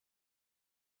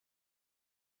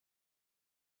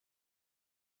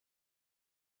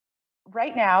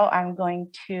right now I'm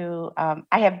going to,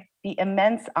 I have the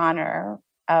immense honor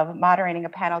of moderating a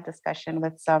panel discussion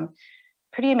with some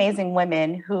pretty amazing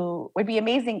women who would be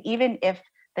amazing even if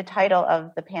the title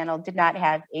of the panel did not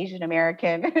have Asian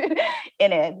American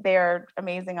in it. They're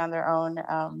amazing on their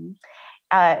own.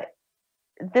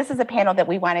 This is a panel that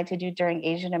we wanted to do during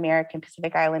Asian American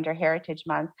Pacific Islander Heritage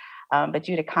Month, but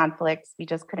due to conflicts, we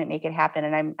just couldn't make it happen.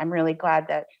 And I'm really glad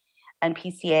that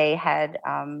NPCA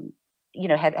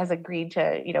has agreed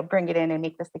to, bring it in and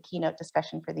make this the keynote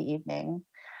discussion for the evening.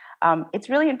 It's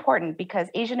really important because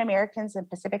Asian Americans and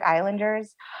Pacific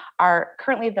Islanders are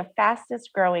currently the fastest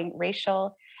growing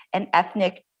racial and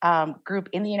ethnic group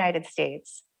in the United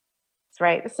States,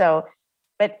 right? So,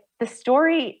 but the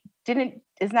story this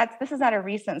is not a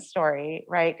recent story,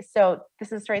 right? So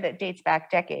this is a story that dates back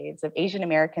decades of Asian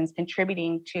Americans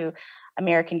contributing to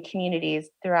American communities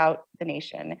throughout the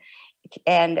nation.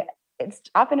 And it's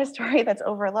often a story that's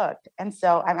overlooked. And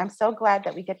so I'm so glad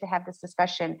that we get to have this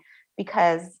discussion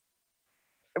because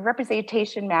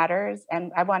representation matters.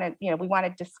 And we want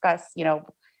to discuss,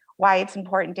 why it's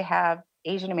important to have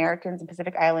Asian Americans and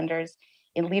Pacific Islanders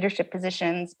in leadership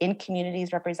positions, in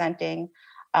communities representing.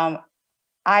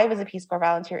 I was a Peace Corps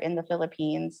volunteer in the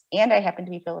Philippines, and I happen to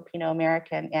be Filipino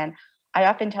American. And I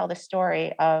often tell the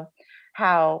story of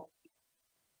how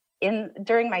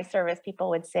during my service,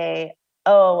 people would say,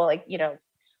 oh, well,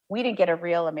 we didn't get a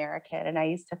real American. And I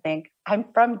used to think, I'm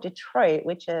from Detroit,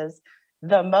 which is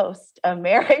the most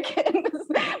American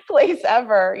place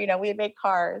ever. We make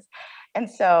cars. And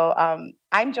so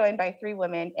I'm joined by three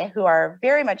women who are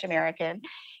very much American.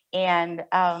 And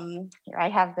here I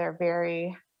have their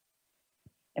very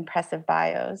impressive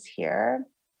bios here.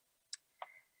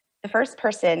 The first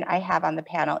person I have on the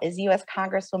panel is U.S.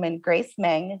 Congresswoman Grace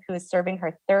Meng, who is serving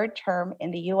her third term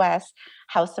in the U.S.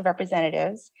 House of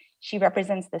Representatives. She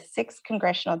represents the 6th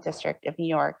Congressional District of New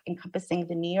York, encompassing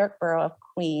the New York borough of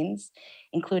Queens,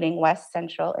 including West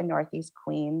Central and Northeast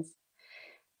Queens.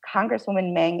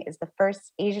 Congresswoman Meng is the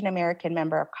first Asian American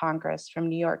member of Congress from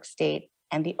New York State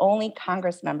and the only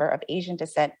Congress member of Asian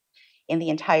descent in the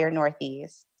entire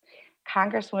Northeast.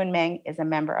 Congresswoman Meng is a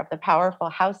member of the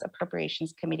powerful House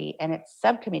Appropriations Committee and its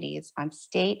subcommittees on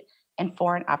state and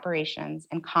foreign operations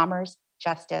and commerce,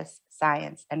 justice,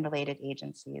 science, and related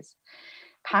agencies.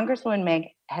 Congresswoman Meng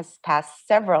has passed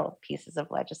several pieces of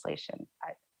legislation.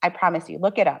 I promise you,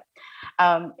 look it up,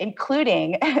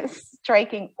 including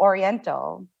striking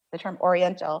Oriental, the term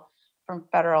Oriental, from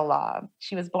federal law.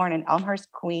 She was born in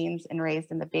Elmhurst, Queens, and raised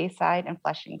in the Bayside and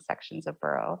Flushing sections of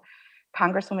borough.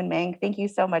 Congresswoman Meng, thank you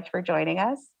so much for joining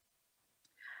us.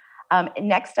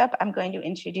 Next up, I'm going to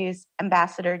introduce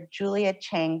Ambassador Julia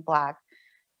Chang Bloch.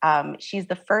 She's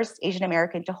the first Asian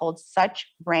American to hold such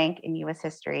rank in US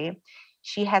history.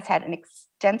 She has had an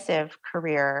extensive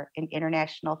career in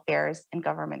international affairs and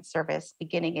government service,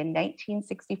 beginning in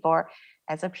 1964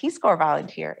 as a Peace Corps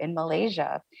volunteer in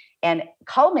Malaysia and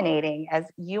culminating as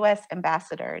US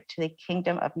ambassador to the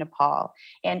Kingdom of Nepal.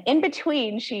 And in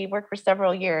between, she worked for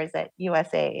several years at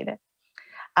USAID.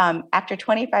 After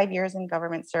 25 years in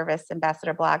government service,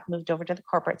 Ambassador Bloch moved over to the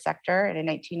corporate sector and in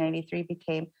 1993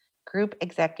 became Group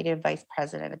Executive Vice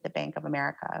President at the Bank of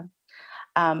America.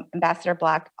 Ambassador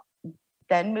Bloch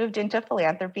then moved into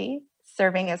philanthropy,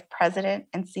 serving as president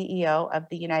and CEO of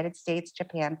the United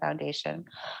States-Japan Foundation,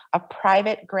 a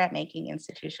private grant-making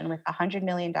institution with $100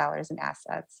 million in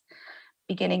assets.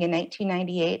 Beginning in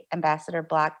 1998, Ambassador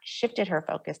Bloch shifted her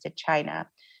focus to China,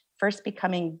 first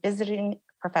becoming visiting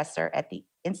professor at the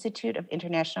Institute of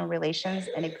International Relations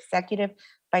and executive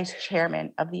vice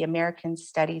chairman of the American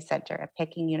Studies Center at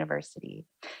Peking University,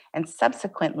 and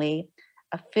subsequently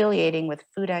affiliating with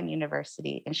Fudan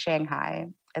University in Shanghai,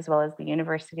 as well as the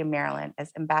University of Maryland as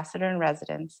ambassador in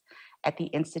residence at the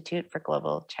Institute for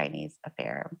Global Chinese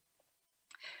Affairs.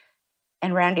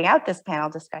 And rounding out this panel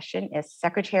discussion is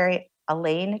Secretary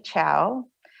Elaine Chao,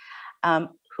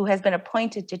 who has been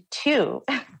appointed to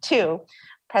two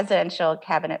presidential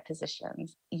cabinet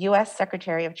positions, U.S.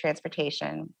 Secretary of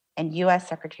Transportation and U.S.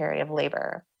 Secretary of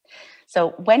Labor.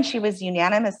 So when she was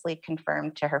unanimously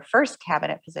confirmed to her first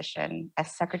cabinet position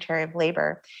as Secretary of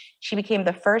Labor, she became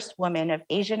the first woman of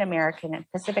Asian American and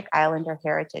Pacific Islander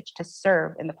heritage to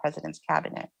serve in the president's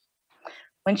cabinet.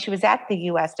 When she was at the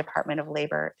U.S. Department of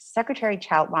Labor, Secretary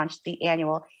Chao launched the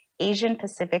annual Asian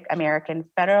Pacific American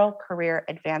Federal Career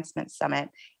Advancement Summit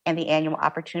and the annual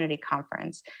Opportunity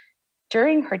Conference.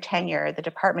 During her tenure, the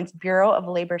department's Bureau of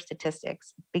Labor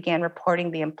Statistics began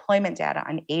reporting the employment data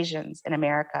on Asians in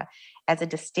America as a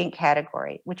distinct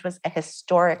category, which was a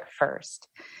historic first.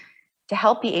 To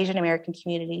help the Asian American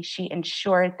community, she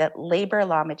ensured that labor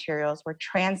law materials were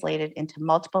translated into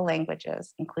multiple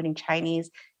languages, including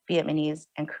Chinese, Vietnamese,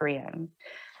 and Korean.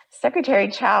 Secretary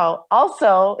Chao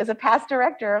also is a past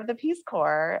director of the Peace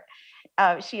Corps.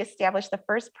 She established the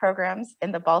first programs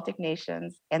in the Baltic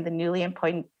nations and the newly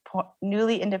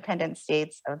independent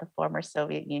states of the former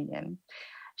Soviet Union.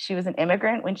 She was an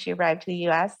immigrant when she arrived to the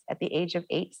US at the age of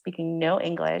 8, speaking no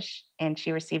English, and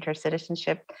she received her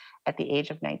citizenship at the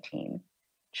age of 19.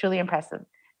 Truly impressive.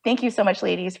 Thank you so much,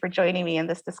 ladies, for joining me in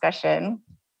this discussion.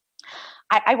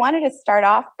 I wanted to start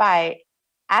off by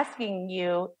asking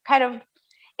you kind of,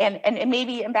 and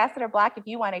maybe Ambassador Bloch, if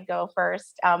you want to go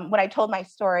first, when I told my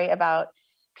story about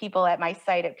people at my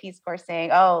site at Peace Corps saying,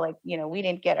 oh, like, you know, we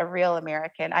didn't get a real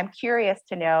American. I'm curious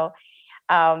to know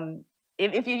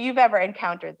if you've ever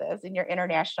encountered this in your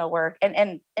international work,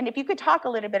 and if you could talk a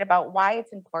little bit about why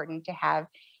it's important to have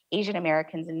Asian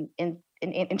Americans in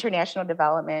international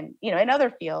development, you know, in other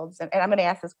fields. And I'm going to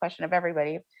ask this question of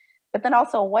everybody, but then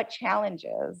also what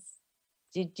challenges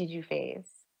did you face?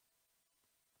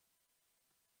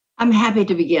 I'm happy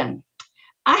to begin.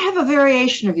 I have a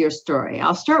variation of your story.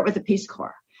 I'll start with the Peace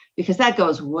Corps because that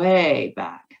goes way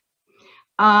back.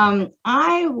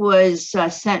 I was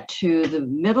sent to the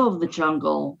middle of the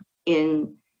jungle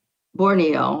in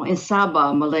Borneo, in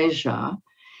Sabah, Malaysia,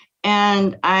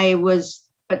 and I was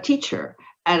a teacher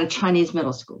at a Chinese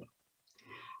middle school.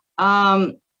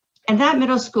 And that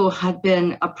middle school had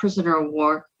been a prisoner of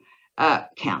war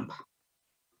camp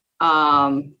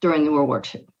during World War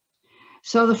II.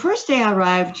 So the first day I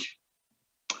arrived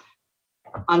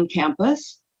on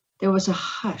campus, there was a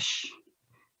hush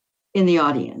in the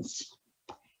audience.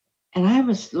 And I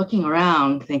was looking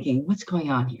around thinking, what's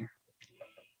going on here?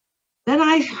 Then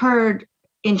I heard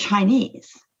in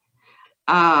Chinese,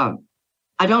 I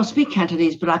don't speak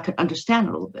Cantonese, but I could understand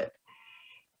a little bit,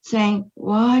 saying,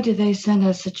 why do they send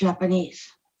us to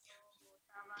Japanese?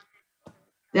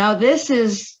 Now this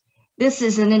is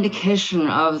an indication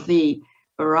of the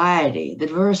variety, the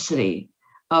diversity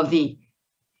of the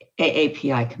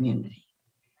AAPI community.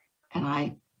 And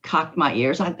I cocked my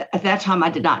ears. At that time, I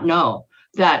did not know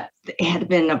that it had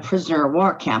been a prisoner of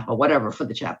war camp or whatever for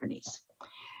the Japanese.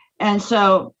 And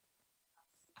so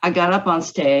I got up on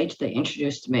stage, they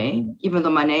introduced me. Even though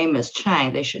my name is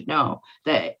Chang, they should know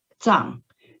that Chang,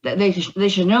 that they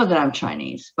should know that I'm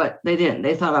Chinese, but they didn't.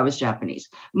 They thought I was Japanese.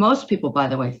 Most people, by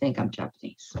the way, think I'm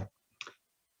Japanese.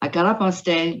 I got up on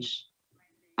stage,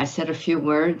 I said a few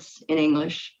words in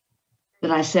English,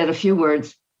 then I said a few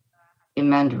words in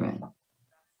Mandarin.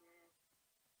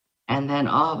 And then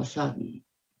all of a sudden,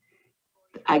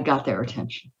 I got their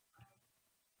attention.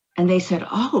 And they said,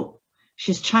 oh,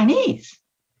 she's Chinese.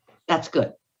 That's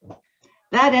good.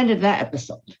 That ended that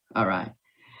episode. All right.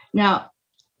 Now,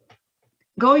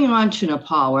 going on to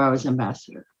Nepal, where I was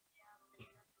ambassador,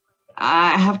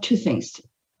 I have two things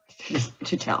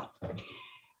to tell.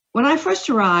 When I first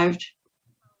arrived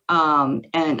and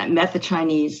I met the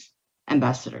Chinese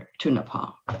ambassador to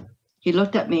Nepal, he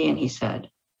looked at me and he said,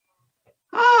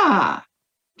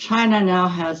 China now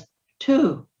has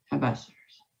 2 ambassadors.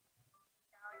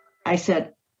 I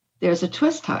said, there's a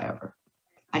twist, however.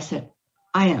 I said,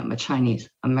 I am a Chinese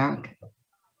American.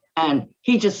 And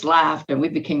he just laughed and we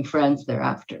became friends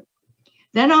thereafter.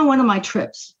 Then on one of my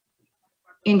trips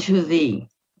into the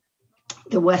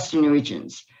Western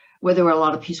regions, where there were a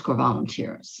lot of Peace Corps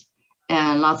volunteers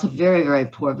and lots of very, very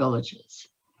poor villages,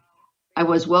 I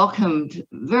was welcomed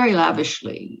very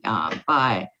lavishly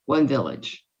by one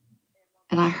village.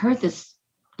 And I heard this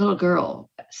little girl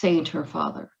saying to her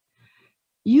father,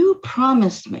 you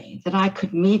promised me that I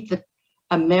could meet the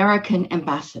American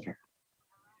ambassador.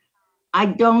 I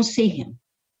don't see him.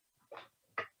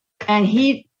 And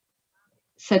he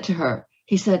said to her,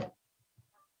 he said,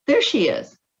 there she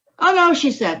is. Oh no,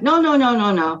 she said,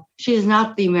 no. She is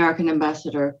not the American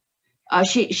ambassador.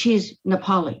 She's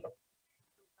Nepali.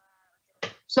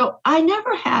 So I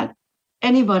never had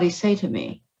anybody say to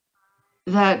me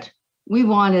that we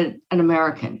wanted an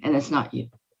American and it's not you.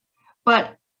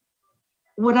 But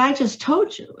what I just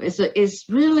told you is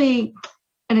really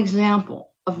an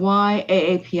example of why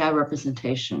AAPI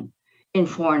representation in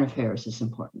foreign affairs is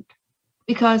important.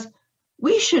 Because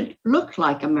we should look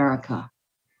like America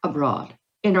abroad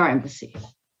in our embassies.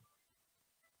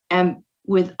 And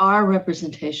with our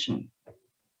representation,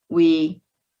 we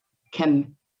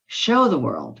can show the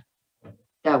world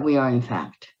that we are in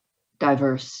fact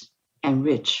diverse and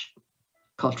rich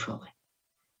culturally.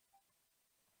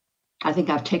 I think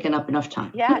I've taken up enough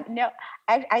time. Yeah, no,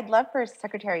 I'd love for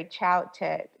Secretary Chao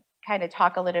to kind of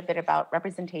talk a little bit about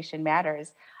representation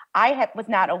matters. I was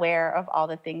not aware of all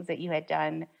the things that you had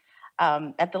done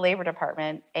at the Labor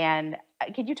Department. And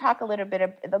could you talk a little bit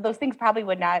of those things? Probably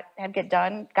would not have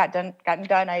gotten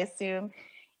done, I assume,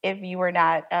 if you were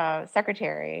not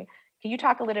secretary. Can you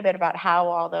talk a little bit about how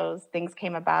all those things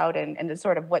came about, and the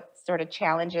sort of what sort of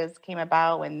challenges came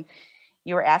about when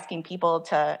you were asking people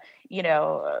to,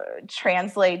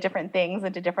 translate different things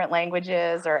into different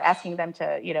languages, or asking them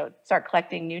to, start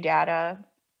collecting new data?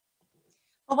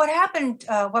 Well, what happened,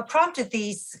 what prompted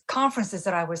these conferences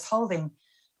that I was holding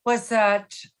was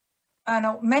that I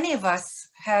know many of us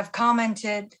have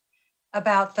commented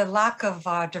about the lack of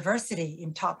diversity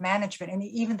in top management and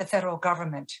even the federal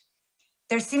government.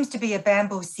 There seems to be a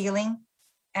bamboo ceiling,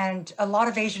 and a lot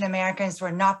of Asian Americans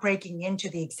were not breaking into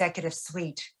the executive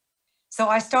suite. So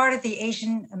I started the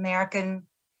Asian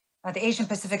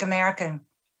Pacific American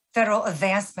Federal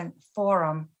Advancement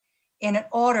Forum in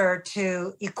order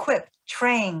to equip,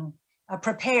 train,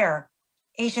 prepare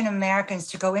Asian Americans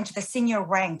to go into the senior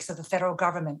ranks of the federal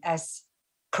government as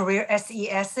career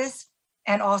SESs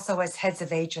and also as heads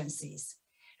of agencies.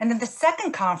 And then the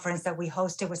second conference that we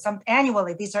hosted was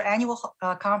annually, these are annual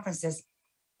conferences,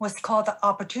 was called the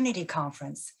Opportunity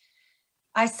Conference.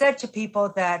 I said to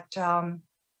people that,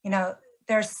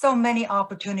 there's so many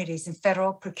opportunities in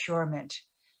federal procurement,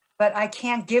 but I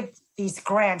can't give these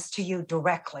grants to you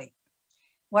directly.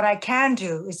 What I can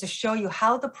do is to show you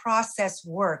how the process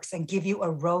works and give you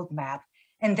a roadmap,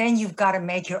 and then you've got to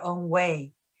make your own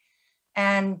way.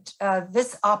 And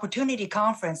this opportunity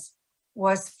conference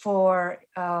was for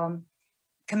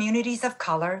communities of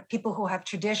color, people who have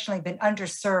traditionally been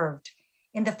underserved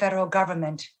in the federal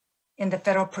government, in the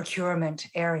federal procurement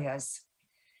areas.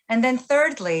 And then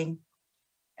thirdly,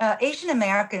 Asian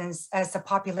Americans as a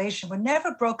population were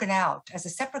never broken out as a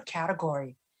separate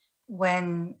category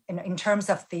when, in terms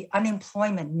of the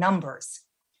unemployment numbers.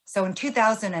 So in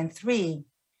 2003,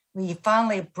 we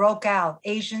finally broke out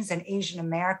Asians and Asian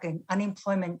American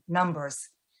unemployment numbers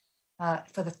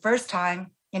for the first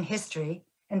time in history.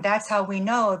 And that's how we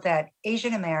know that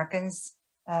Asian Americans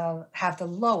have the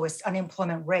lowest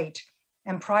unemployment rate.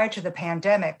 And prior to the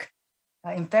pandemic,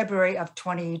 in February of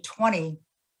 2020,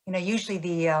 usually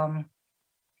the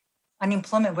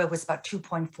unemployment rate was about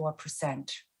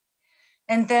 2.4%.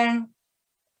 And then,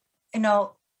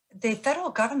 the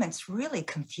federal government's really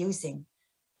confusing.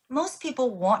 Most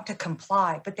people want to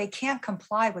comply, but they can't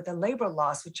comply with the labor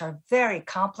laws, which are very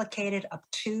complicated,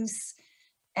 obtuse,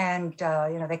 and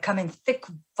they come in thick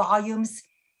volumes,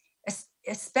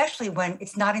 especially when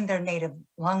it's not in their native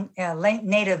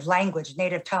language,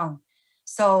 native tongue.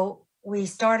 So we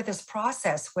started this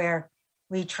process where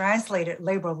we translated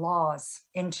labor laws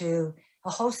into a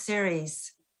whole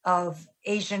series of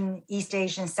Asian, East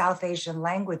Asian, South Asian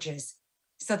languages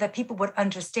so that people would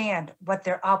understand what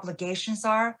their obligations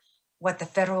are, what the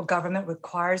federal government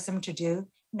requires them to do,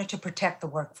 to protect the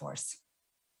workforce.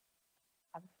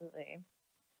 Absolutely.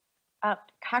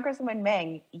 Congresswoman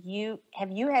Meng,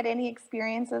 have you had any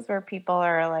experiences where people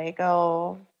are like,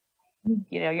 oh,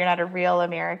 you're not a real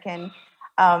American?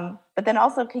 But then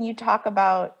also, can you talk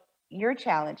about your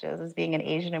challenges as being an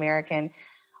Asian American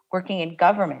working in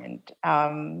government,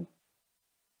 and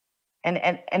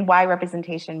why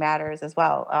representation matters as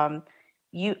well?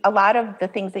 A lot of the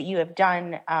things that you have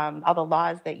done, all the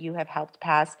laws that you have helped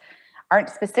pass, aren't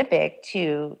specific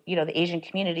to the Asian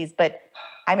communities, but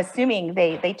I'm assuming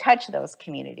they touch those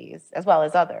communities as well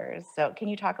as others. So can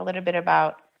you talk a little bit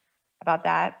about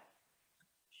that?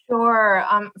 Sure.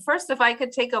 First, if I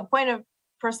could take a point of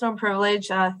personal privilege,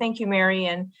 thank you, Mary,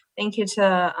 and thank you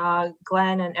to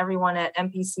Glenn and everyone at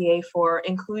NPCA for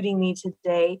including me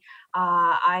today.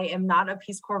 I am not a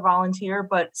Peace Corps volunteer,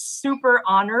 but super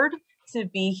honored to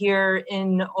be here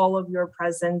in all of your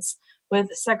presence with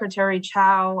Secretary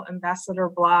Chao, Ambassador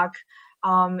Bloch,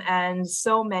 and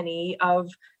so many of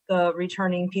the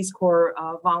returning Peace Corps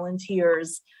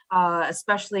volunteers.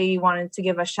 Especially wanted to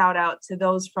give a shout out to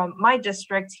those from my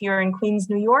district here in Queens,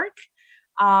 New York,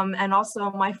 and also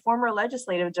my former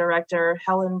legislative director,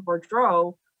 Helen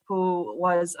Boudreau, who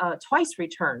was twice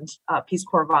returned Peace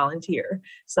Corps volunteer.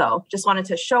 So just wanted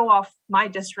to show off my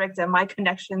district and my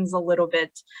connections a little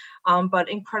bit, but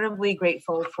incredibly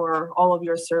grateful for all of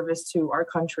your service to our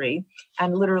country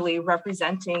and literally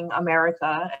representing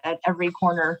America at every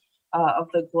corner of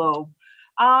the globe.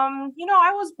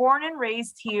 I was born and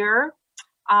raised here.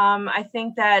 I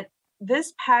think that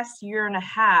this past year and a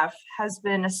half has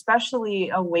been especially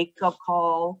a wake-up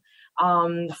call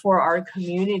for our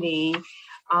community.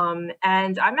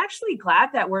 And I'm actually glad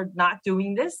that we're not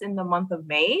doing this in the month of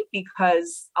May,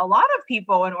 because a lot of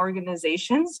people and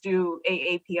organizations do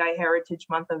AAPI Heritage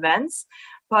Month events,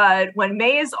 But when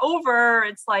May is over,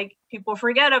 it's like people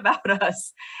forget about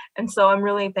us. And so I'm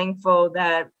really thankful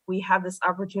that we have this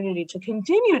opportunity to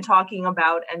continue talking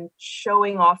about and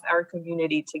showing off our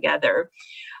community together.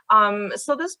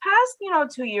 So this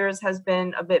past, 2 years has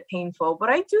been a bit painful, but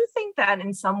I do think that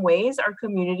in some ways our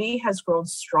community has grown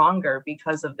stronger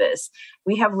because of this.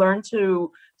 We have learned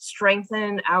to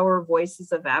strengthen our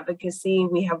voices of advocacy.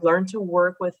 We have learned to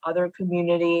work with other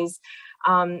communities.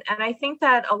 And I think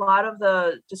that a lot of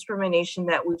the discrimination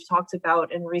that we've talked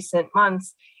about in recent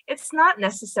months, it's not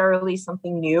necessarily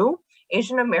something new.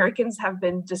 Asian Americans have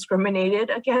been discriminated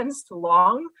against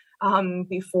long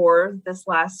before this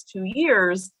last 2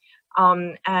 years.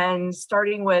 And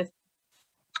starting with,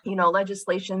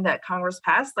 legislation that Congress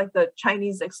passed, like the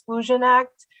Chinese Exclusion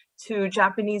Act, to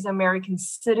Japanese American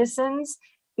citizens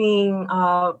being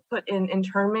put in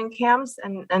internment camps,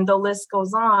 and the list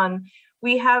goes on.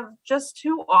 We have just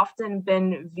too often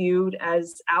been viewed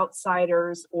as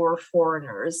outsiders or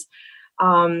foreigners.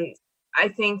 I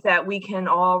think that we can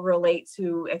all relate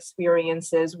to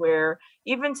experiences where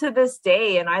even to this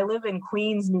day, and I live in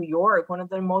Queens, New York, one of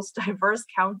the most diverse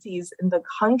counties in the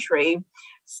country,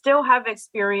 still have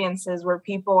experiences where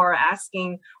people are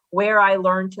asking where I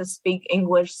learned to speak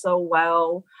English so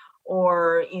well,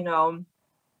 or,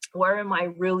 where am I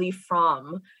really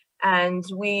from? And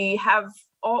we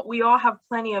all have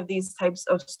plenty of these types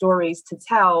of stories to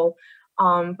tell.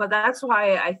 But that's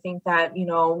why I think that,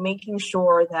 making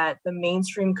sure that the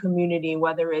mainstream community,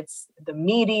 whether it's the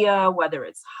media, whether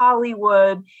it's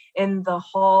Hollywood, in the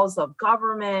halls of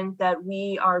government, that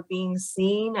we are being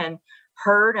seen and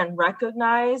heard and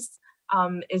recognized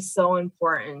is so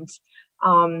important.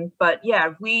 But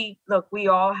yeah, we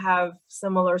all have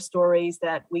similar stories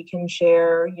that we can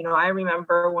share. I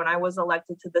remember when I was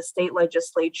elected to the state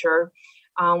legislature,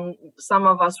 some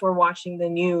of us were watching the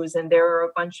news, and there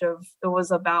were it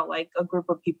was about like a group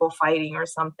of people fighting or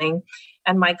something.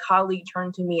 And my colleague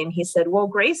turned to me and he said, well,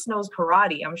 Grace knows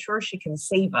karate. I'm sure she can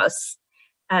save us.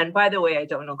 And by the way, I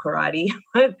don't know karate,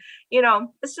 but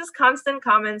it's just constant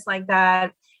comments like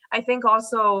that. I think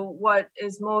also what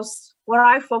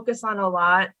I focus on a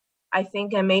lot, I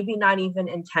think, and maybe not even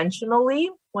intentionally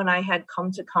when I had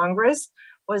come to Congress,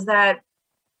 was that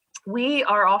we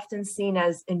are often seen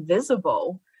as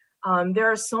invisible.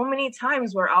 There are so many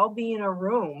times where I'll be in a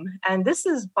room, and this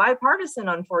is bipartisan,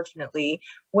 unfortunately,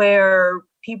 where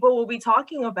people will be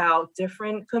talking about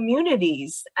different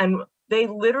communities and they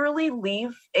literally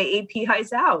leave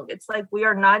AAPIs out. It's like we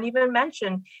are not even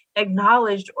mentioned,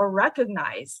 acknowledged, or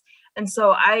recognized. And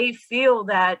so I feel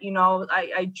that,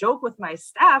 I joke with my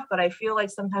staff, but I feel like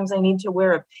sometimes I need to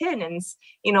wear a pin and,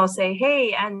 say,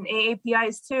 hey, and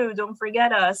AAPIs too, don't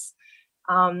forget us.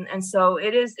 And so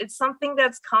it's something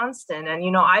that's constant.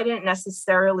 And, I didn't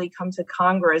necessarily come to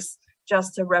Congress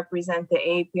just to represent the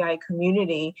AAPI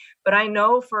community, but I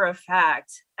know for a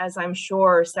fact, as I'm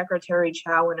sure Secretary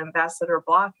Chao and Ambassador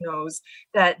Bloch knows,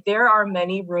 that there are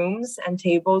many rooms and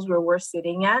tables where we're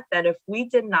sitting at that if we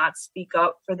did not speak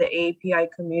up for the AAPI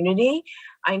community,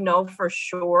 I know for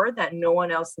sure that no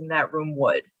one else in that room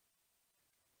would.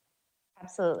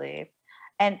 Absolutely.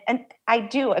 And I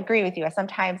do agree with you.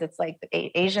 Sometimes it's like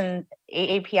the Asian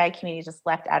AAPI community is just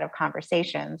left out of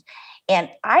conversations. And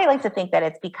I like to think that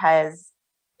it's because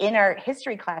in our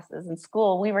history classes in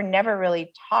school, we were never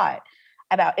really taught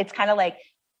about, it's kind of like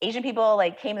Asian people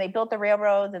came and they built the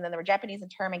railroads, and then there were Japanese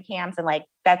internment camps, and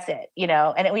that's it,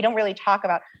 and we don't really talk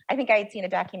about, I think I had seen a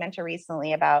documentary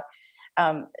recently about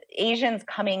Asians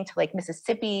coming to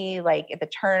Mississippi, at the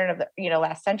turn of the,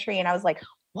 last century. And I was like,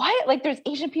 what? There's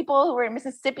Asian people who were in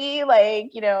Mississippi,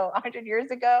 100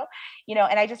 years ago,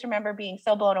 and I just remember being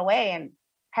so blown away and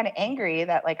kind of angry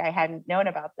that I hadn't known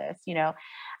about this,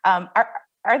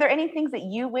 Are there any things that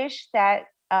you wish that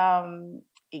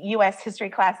U.S. history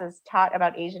classes taught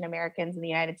about Asian Americans in the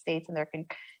United States and their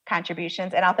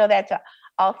contributions? And I'll throw that to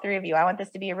all three of you. I want this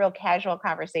to be a real casual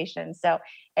conversation, so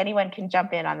anyone can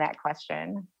jump in on that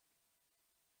question.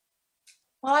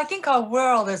 Well, I think our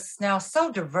world is now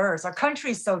so diverse. Our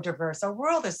country is so diverse. Our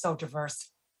world is so diverse.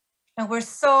 And we're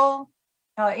so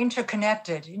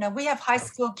interconnected. We have high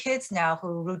school kids now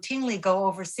who routinely go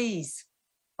overseas.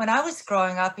 When I was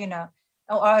growing up,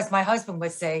 or as my husband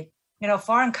would say,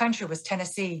 foreign country was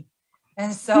Tennessee.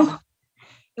 And so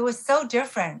it was so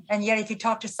different. And yet, if you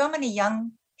talk to so many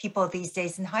young people these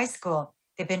days in high school,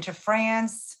 they've been to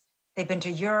France, they've been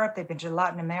to Europe, they've been to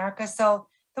Latin America. So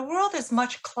the world is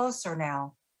much closer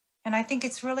now. And I think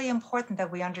it's really important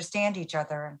that we understand each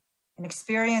other, and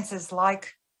experiences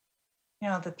like,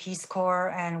 the Peace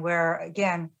Corps, and where,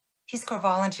 again, Peace Corps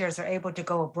volunteers are able to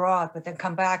go abroad, but then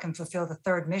come back and fulfill the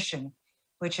third mission,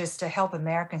 which is to help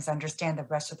Americans understand the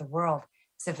rest of the world,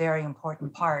 is a very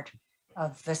important part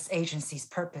of this agency's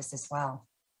purpose as well.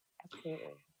 Absolutely.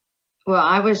 Well,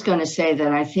 I was going to say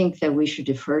that I think that we should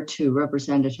defer to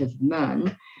Representative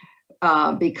Meng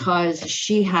because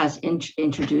she has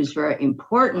introduced very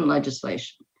important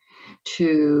legislation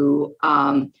to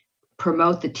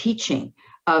promote the teaching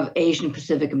of Asian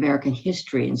Pacific American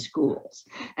history in schools.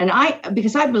 And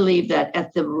because I believe that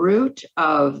at the root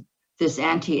of this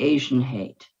anti-Asian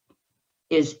hate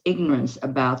is ignorance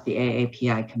about the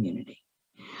AAPI community.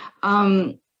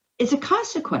 It's a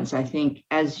consequence, I think,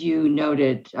 as you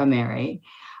noted, Mary,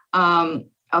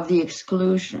 of the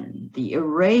exclusion, the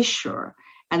erasure,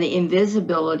 and the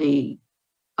invisibility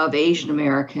of Asian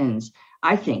Americans,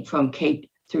 I think, from K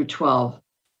through 12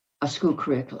 school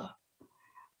curricula.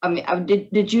 I mean,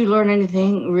 did you learn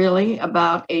anything really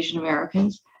about Asian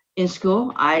Americans in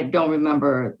school? I don't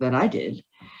remember that I did.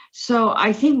 So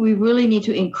I think we really need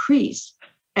to increase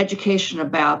education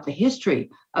about the history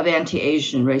of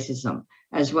anti-Asian racism,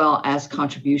 as well as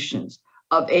contributions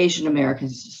of Asian American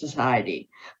society.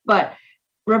 But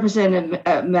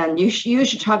Representative Meng, you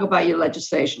should talk about your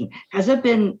legislation. Has it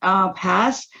been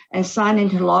passed and signed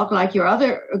into law like your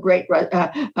other great bill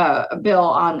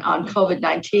on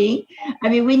COVID-19? I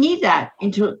mean, we need that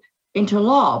into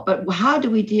law, but how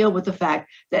do we deal with the fact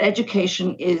that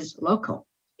education is local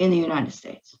in the United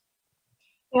States?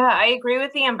 Yeah, I agree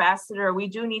with the ambassador. We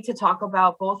do need to talk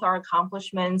about both our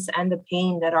accomplishments and the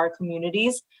pain that our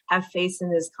communities have faced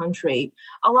in this country.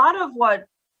 A lot of what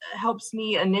helps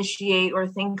me initiate or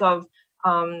think of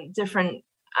different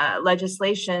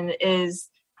legislation is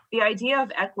the idea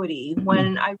of equity.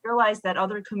 When I realize that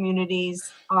other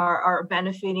communities are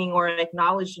benefiting or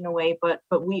acknowledged in a way, but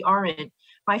we aren't.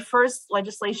 My first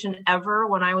legislation ever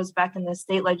when I was back in the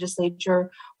state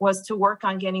legislature was to work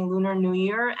on getting Lunar New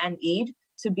Year and Eid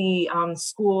to be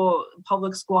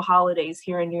public school holidays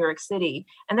here in New York City.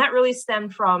 And that really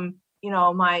stemmed from, you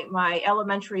know, my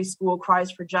elementary school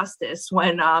cries for justice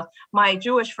when my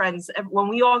Jewish friends, when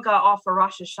we all got off for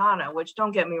Rosh Hashanah, which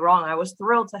don't get me wrong, I was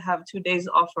thrilled to have 2 days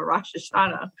off for Rosh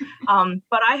Hashanah,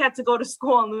 but I had to go to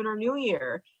school on Lunar New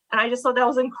Year. And I just thought that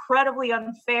was incredibly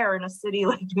unfair in a city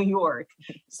like New York.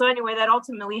 So anyway, that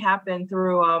ultimately happened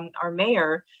through our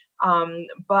mayor.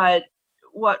 But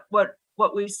what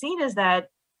we've seen is that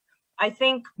I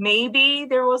think maybe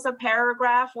there was a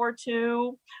paragraph or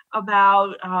two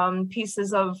about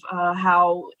pieces of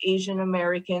how Asian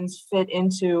Americans fit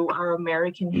into our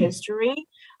American history,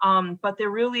 but there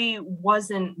really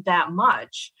wasn't that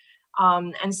much.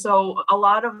 And so a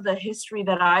lot of the history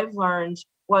that I've learned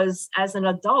was as an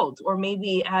adult, or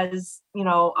maybe as, you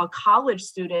know, a college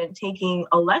student taking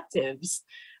electives.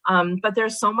 But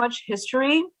there's so much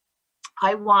history.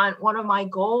 I want, one of my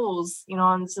goals, you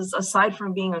know, and this is aside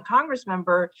from being a Congress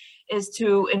member, is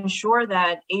to ensure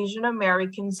that Asian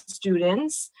American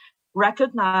students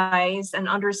recognize and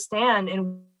understand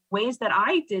in ways that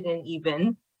I didn't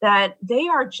even, that they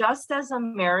are just as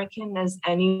American as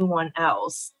anyone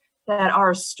else, that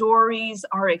our stories,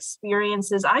 our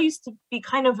experiences, I used to be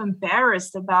kind of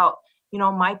embarrassed about, you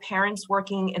know, my parents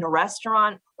working in a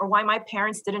restaurant, or why my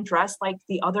parents didn't dress like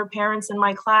the other parents in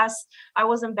my class. I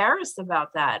was embarrassed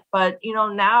about that. But, you know,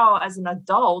 now as an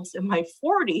adult in my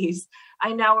 40s,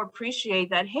 I now appreciate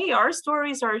that, hey, our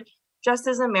stories are just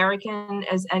as American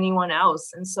as anyone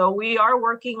else. And so we are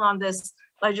working on this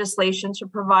legislation to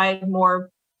provide more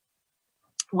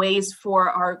ways for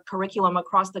our curriculum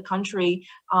across the country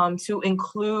to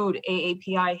include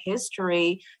AAPI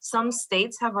history. Some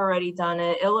states have already done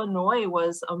it. Illinois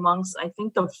was amongst, I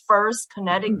think, the first.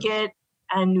 Connecticut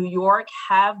and New York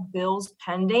have bills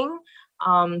pending,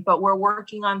 but we're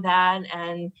working on that.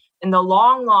 And in the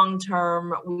long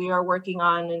term, we are working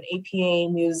on an APA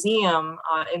museum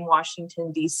in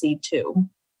Washington, D.C. too.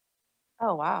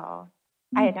 Oh, wow.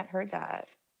 I had not heard that.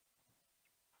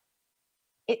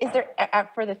 Is there,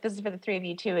 this is for the three of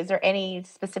you too, is there any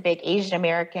specific Asian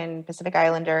American Pacific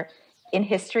Islander in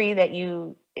history that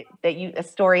a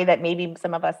story that maybe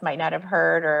some of us might not have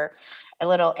heard, or a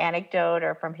little anecdote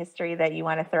or from history that you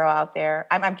want to throw out there?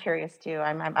 I'm curious too.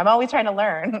 I'm always trying to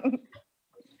learn.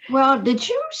 Well, did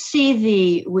you see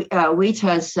the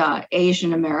WITA's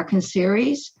Asian American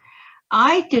series?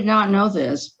 I did not know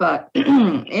this, but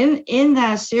in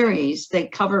that series, they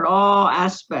covered all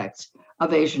aspects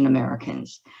of Asian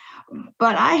Americans.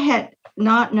 But I had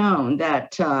not known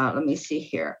that, let me see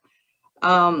here,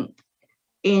 from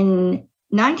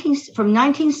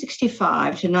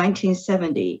 1965 to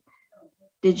 1970,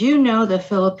 did you know the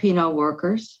Filipino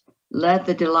workers led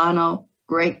the Delano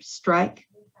grape strike,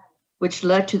 which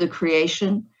led to the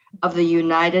creation of the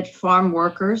United Farm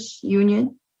Workers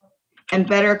Union and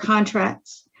better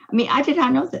contracts. I mean, I did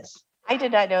not know this. I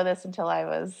did not know this until I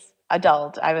was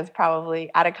adult. I was probably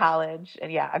out of college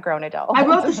and yeah, a grown adult. I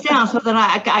wrote this down so that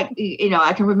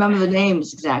I can remember the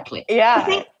names exactly.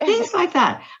 Yeah. Things like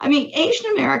that. I mean,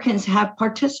 Asian Americans have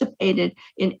participated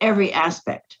in every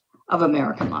aspect of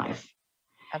American life.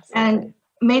 Absolutely. And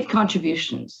made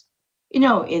contributions,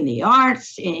 in the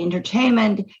arts, in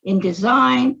entertainment, in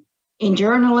design, in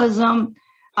journalism,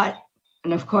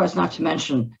 and of course, not to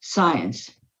mention science.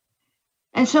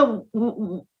 And so,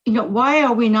 why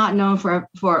are we not known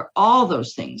for all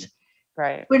those things?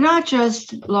 Right. We're not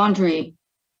just laundry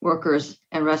workers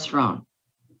and restaurant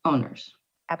owners.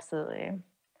 Absolutely.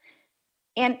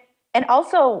 And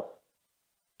also,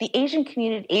 the Asian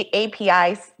community,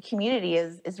 API community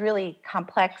is really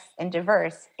complex and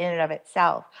diverse in and of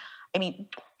itself. I mean,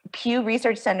 Pew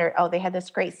Research Center, they had this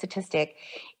great statistic.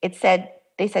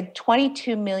 They said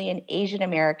 22 million Asian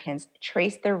Americans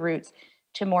trace their roots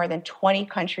to more than 20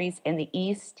 countries in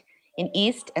East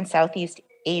and Southeast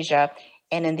Asia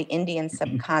and in the Indian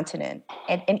subcontinent.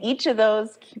 And each of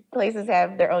those places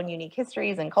have their own unique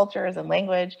histories and cultures and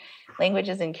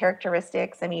languages and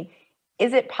characteristics. I mean,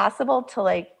 is it possible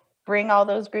to bring all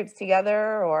those groups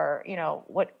together, or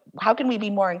how can we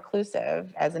be more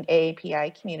inclusive as an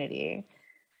AAPI community?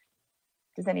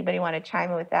 Does anybody want to chime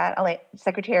in with that? I'll let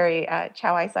Secretary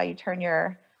Chao, I saw you turn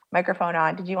your microphone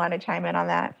on. Did you want to chime in on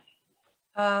that?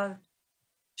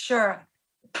 Sure.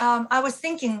 I was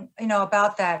thinking,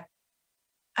 about that.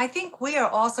 I think we are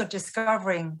also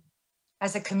discovering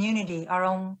as a community our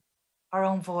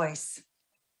own voice,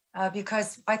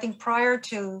 because I think prior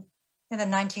to in the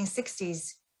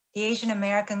 1960s, the Asian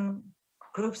American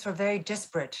groups were very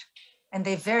disparate and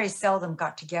they very seldom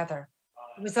got together.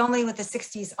 It was only with the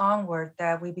 60s onward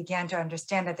that we began to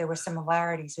understand that there were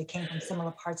similarities. We came from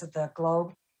similar parts of the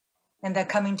globe, and that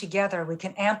coming together, we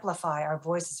can amplify our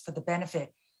voices for the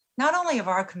benefit, not only of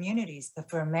our communities, but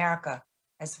for America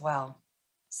as well.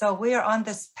 So we are on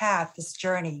this path, this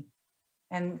journey.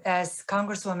 And as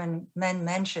Congresswoman Meng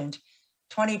mentioned,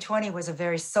 2020 was a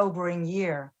very sobering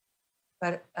year.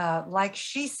 But like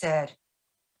she said,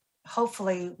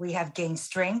 hopefully we have gained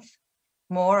strength.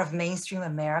 More of mainstream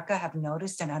America have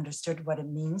noticed and understood what it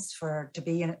means to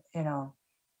be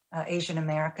Asian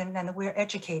American, and we're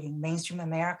educating mainstream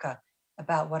America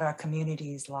about what our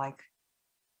community is like.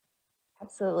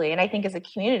 Absolutely. And I think as a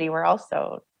community, we're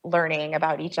also learning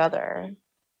about each other.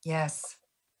 Yes.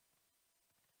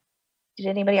 Did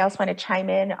anybody else want to chime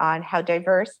in on how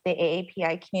diverse the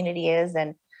AAPI community is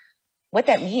and what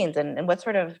that means and what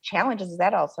sort of challenges does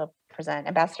that also present?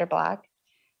 Ambassador Bloch?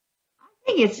 I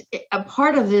think it's a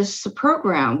part of this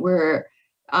program where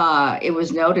it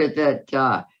was noted that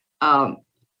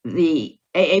the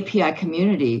AAPI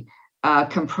community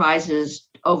comprises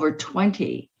over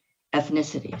 20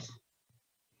 ethnicities.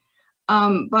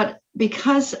 But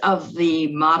because of the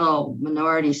model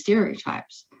minority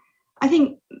stereotypes, I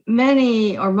think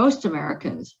many or most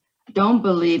Americans don't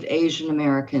believe Asian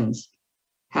Americans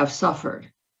have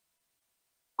suffered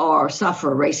or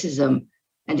suffer racism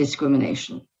and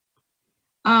discrimination.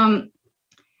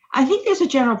 I think there's a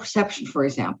general perception, for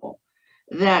example,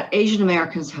 that Asian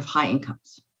Americans have high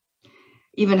incomes,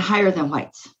 even higher than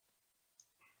whites.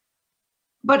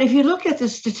 But if you look at the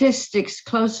statistics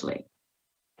closely,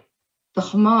 the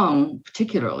Hmong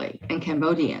particularly, and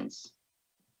Cambodians,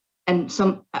 and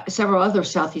several other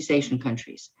Southeast Asian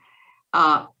countries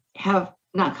have,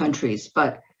 not countries,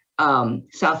 but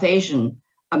South Asian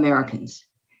Americans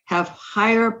have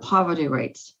higher poverty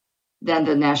rates than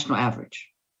the national average.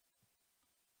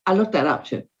 I looked that up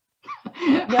too.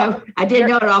 Yeah, I didn't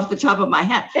know it off the top of my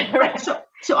head. Right.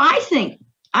 So I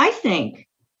think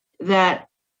that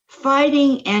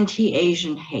fighting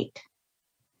anti-Asian hate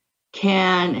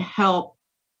can help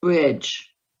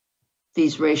bridge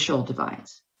these racial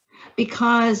divides,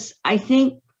 because I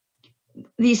think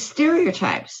these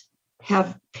stereotypes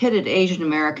have pitted Asian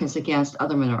Americans against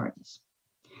other minorities,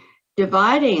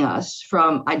 dividing us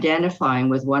from identifying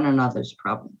with one another's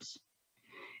problems.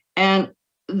 And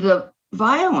the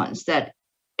violence that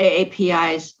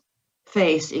AAPIs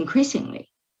face increasingly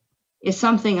is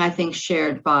something I think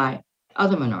shared by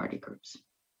other minority groups.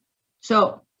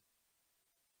 So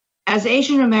as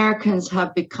Asian Americans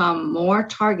have become more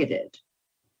targeted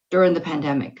during the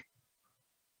pandemic,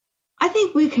 I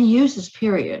think we can use this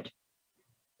period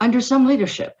under some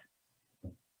leadership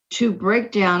to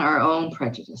break down our own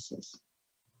prejudices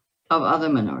of other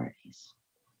minorities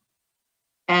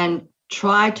and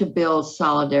try to build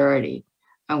solidarity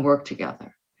and work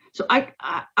together. So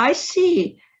I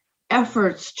see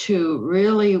efforts to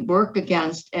really work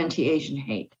against anti-Asian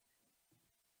hate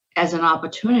as an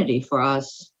opportunity for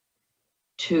us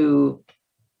to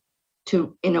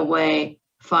in a way,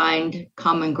 find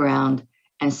common ground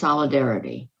and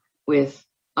solidarity with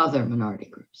other minority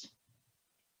groups.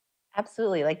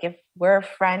 Absolutely. Like if we're a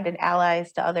friend and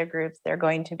allies to other groups, they're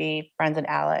going to be friends and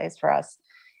allies for us.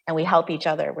 And we help each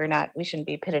other. We shouldn't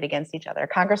be pitted against each other.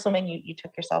 Congresswoman, you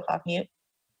took yourself off mute.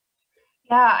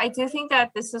 Yeah, I do think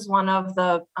that this is one of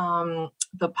the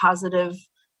positive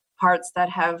parts that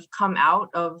have come out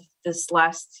of this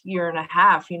last year and a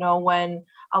half. You know, when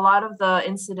a lot of the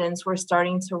incidents were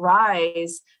starting to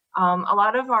rise, a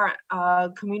lot of our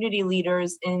community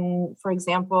leaders in, for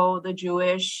example, the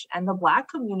Jewish and the Black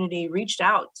community reached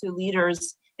out to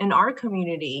leaders in our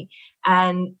community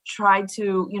and tried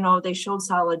to, you know, they showed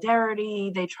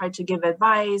solidarity, they tried to give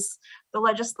advice. The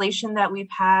legislation that we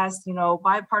passed, you know,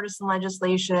 bipartisan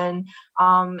legislation,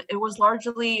 it was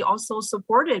largely also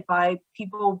supported by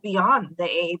people beyond the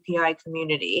AAPI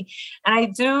community. And I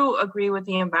do agree with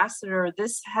the ambassador,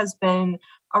 this has been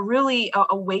a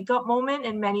wake-up moment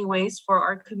in many ways for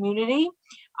our community.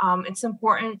 It's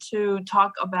important to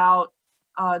talk about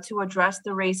to address the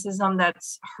racism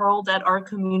that's hurled at our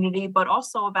community, but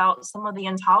also about some of the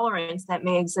intolerance that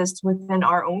may exist within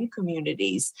our own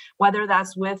communities, whether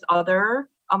that's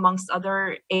amongst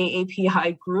other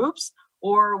AAPI groups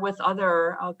or with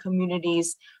other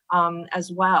communities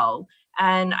as well.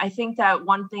 And I think that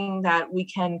one thing that we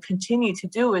can continue to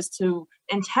do is to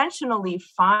intentionally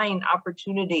find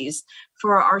opportunities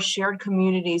for our shared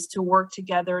communities to work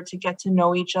together, to get to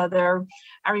know each other.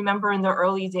 I remember in the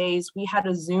early days, we had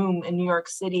a Zoom in New York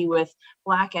City with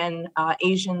Black and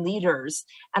Asian leaders.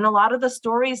 And a lot of the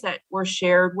stories that were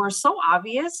shared were so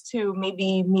obvious to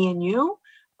maybe me and you,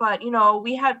 but, you know,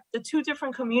 we had the two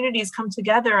different communities come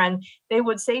together and they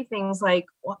would say things like,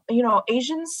 well, you know,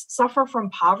 Asians suffer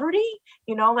from poverty,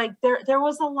 you know, like there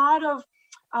was a lot of,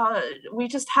 we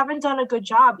just haven't done a good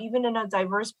job, even in a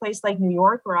diverse place like New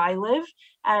York, where I live,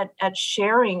 at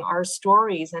sharing our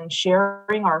stories and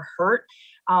sharing our hurt,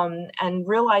 and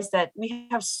realize that we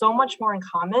have so much more in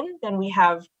common than we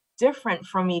have different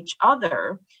from each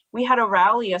other. We had a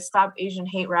rally, a Stop Asian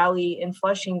Hate rally in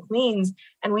Flushing, Queens,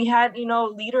 and we had, you know,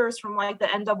 leaders from like the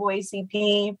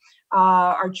NAACP,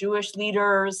 our Jewish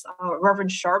leaders,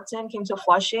 Reverend Sharpton came to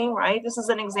Flushing, right? This is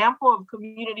an example of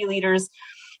community leaders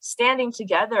standing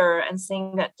together and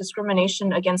saying that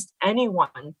discrimination against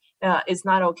anyone is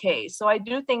not okay. So I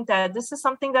do think that this is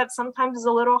something that sometimes is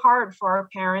a little hard for our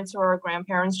parents or our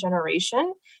grandparents'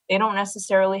 generation. They don't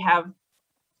necessarily have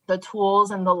the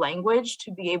tools and the language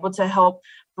to be able to help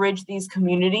bridge these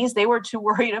communities. They were too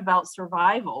worried about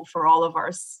survival for all of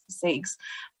our sakes.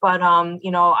 But,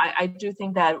 you know, I do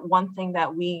think that one thing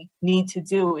that we need to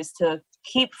do is to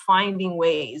keep finding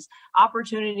ways,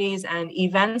 opportunities and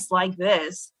events like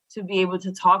this to be able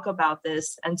to talk about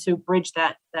this and to bridge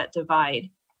that divide.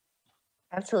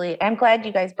 Absolutely. I'm glad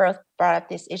you guys both brought up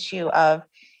this issue of,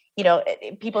 you know,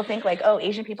 people think like, oh,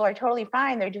 Asian people are totally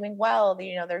fine. They're doing well.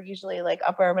 You know, they're usually like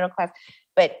upper middle class.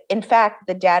 But in fact,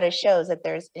 the data shows that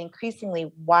there's an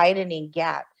increasingly widening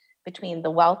gap between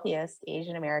the wealthiest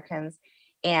Asian Americans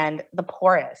and the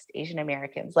poorest Asian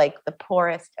Americans. Like the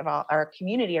poorest of all our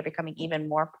community are becoming even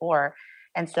more poor.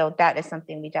 And so that is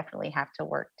something we definitely have to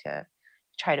work to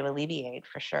try to alleviate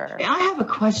for sure. I have a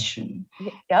question. Oh.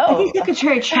 I think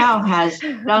Secretary Chao has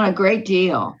done a great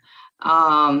deal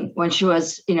when she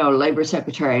was, you know, Labor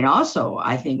Secretary, and also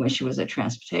I think when she was at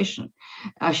Transportation.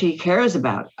 She cares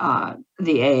about the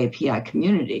AAPI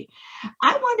community.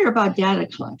 I wonder about data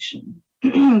collection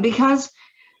because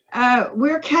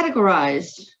we're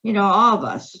categorized, you know, all of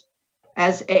us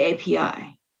as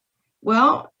AAPI.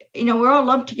 Well, you know, we're all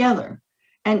lumped together.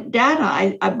 And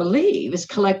data, I believe, is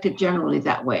collected generally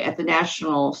that way at the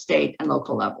national, state, and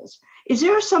local levels. Is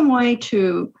there some way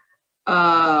to,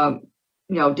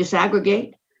 you know,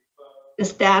 disaggregate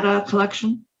this data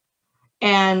collection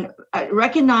and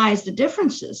recognize the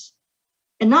differences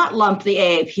and not lump the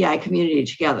AAPI community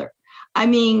together? I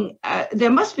mean,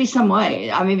 there must be some way.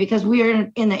 I mean, because we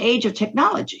are in the age of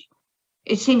technology.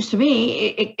 It seems to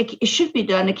me it should be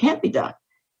done. It can't be done.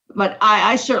 But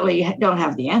I certainly don't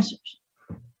have the answers.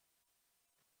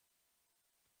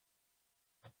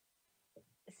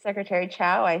 Secretary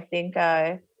Chao, I think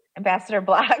Ambassador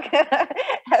Bloch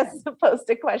has posed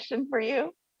a question for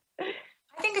you.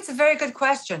 I think it's a very good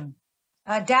question.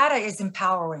 Data is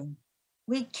empowering.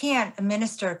 We can't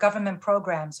administer government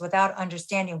programs without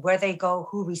understanding where they go,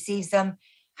 who receives them,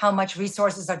 how much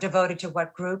resources are devoted to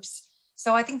what groups.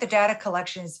 So I think the data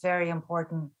collection is very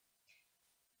important.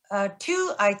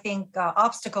 two, I think,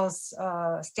 obstacles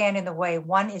stand in the way.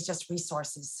 One is just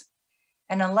resources.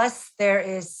 And unless there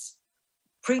is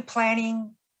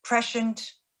pre-planning,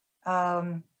 prescient,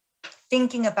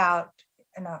 thinking about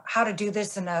how to do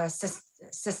this in a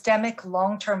systemic,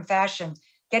 long-term fashion,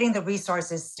 getting the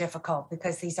resources is difficult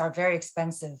because these are very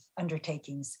expensive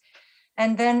undertakings.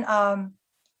 And then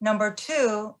number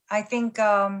two, I think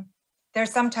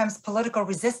there's sometimes political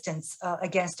resistance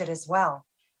against it as well.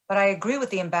 But I agree with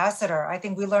the ambassador. I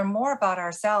think we learn more about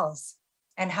ourselves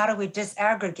and how do we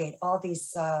disaggregate all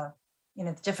these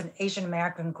different Asian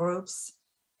American groups.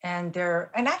 And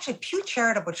actually Pew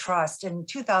Charitable Trust in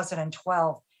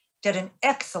 2012 did an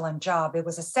excellent job. It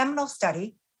was a seminal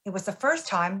study. It was the first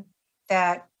time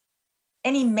that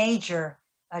any major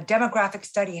demographic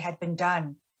study had been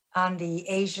done on the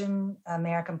Asian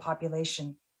American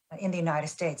population in the United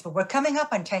States. But we're coming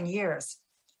up on 10 years.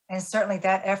 And certainly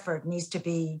that effort needs to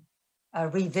be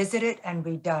revisited and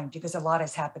redone because a lot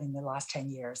has happened in the last 10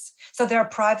 years. So there are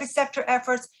private sector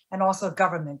efforts and also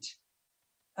government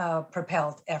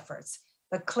propelled efforts.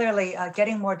 But clearly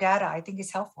getting more data, I think,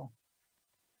 is helpful.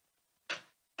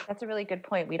 That's a really good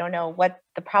point. We don't know what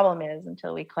the problem is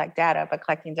until we collect data, but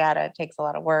collecting data takes a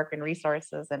lot of work and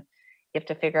resources, and you have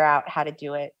to figure out how to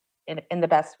do it in the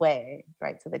best way,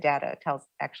 right? So the data tells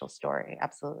the actual story.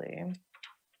 Absolutely.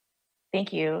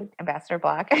 Thank you, Ambassador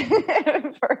Bloch.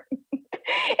 And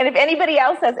if anybody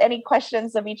else has any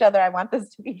questions of each other, I want this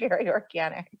to be very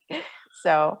organic.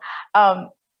 So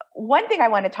one thing I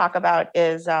want to talk about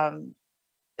is,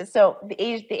 so the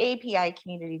AAPI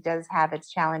community does have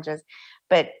its challenges,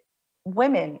 but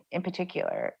women in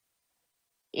particular,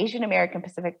 Asian American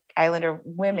Pacific Islander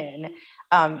women,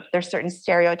 there's certain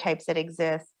stereotypes that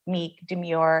exist, meek,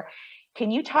 demure.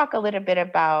 Can you talk a little bit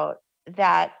about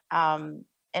that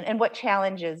and what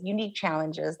challenges, unique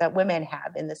challenges that women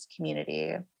have in this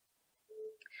community?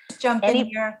 Jump in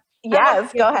here.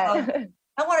 Yes, go ahead.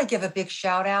 I want to give a big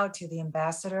shout out to the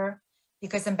ambassador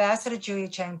because Ambassador Julia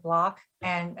Chang Bloch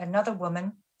and another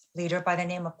woman leader by the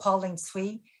name of Pauline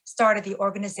Tsui started the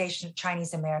Organization of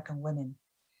Chinese American Women.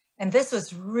 And this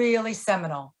was really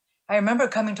seminal. I remember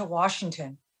coming to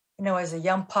Washington, as a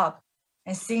young pup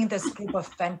and seeing this group of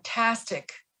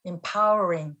fantastic,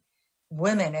 empowering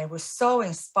women. It was so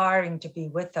inspiring to be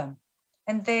with them.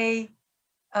 And they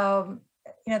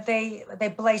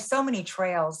blazed so many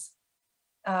trails.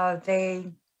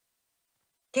 They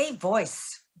gave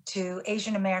voice to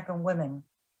Asian American women,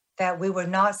 that we were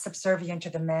not subservient to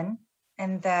the men,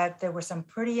 and that there were some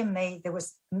pretty amazing,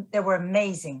 there were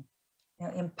amazing,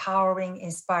 empowering,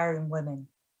 inspiring women.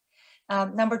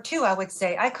 Number two, I would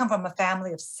say I come from a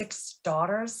family of 6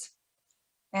 daughters,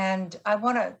 and I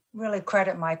want to really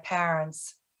credit my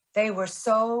parents. They were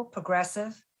so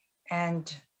progressive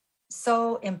and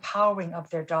so empowering of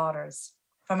their daughters.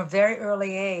 From a very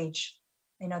early age,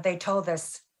 they told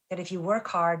us that if you work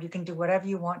hard, you can do whatever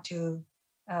you want to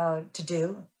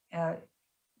do. That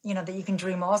you can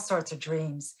dream all sorts of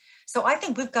dreams. So I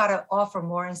think we've got to offer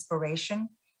more inspiration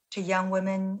to young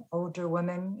women, older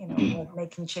women,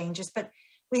 making changes. But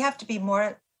we have to be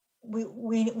more.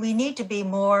 We need to be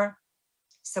more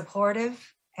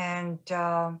supportive and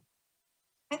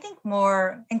I think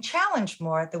more and challenge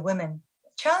more the women.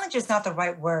 Challenge is not the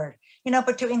right word,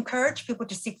 but to encourage people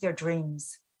to seek their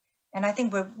dreams. And I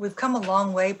think we've come a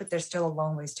long way, but there's still a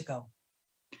long ways to go.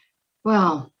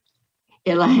 Well,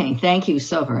 Elaine, thank you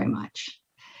so very much.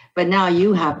 But now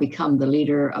you have become the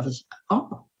leader of us.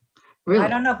 Oh, really? I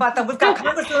don't know about that. We've got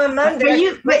Congresswoman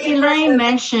Monday. But Elaine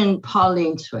mentioned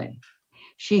Pauline Tsui.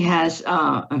 She has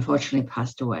unfortunately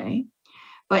passed away.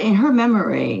 But in her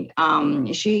memory,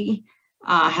 she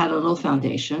had a little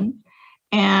foundation,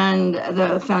 and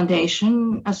the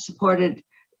foundation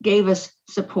gave us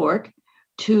support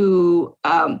to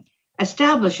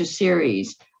establish a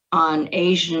series on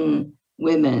Asian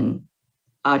women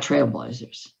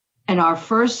trailblazers. And our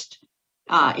first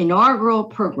inaugural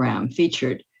program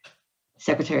featured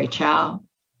Secretary Chao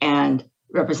and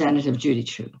Representative Judy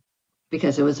Chu,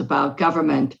 because it was about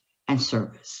government and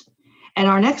service. And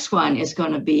our next one is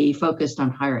going to be focused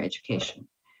on higher education.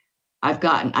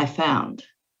 I found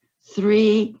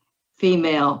 3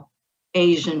 female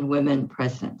Asian women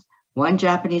presidents, 1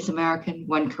 Japanese American,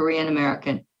 1 Korean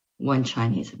American, 1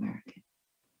 Chinese American.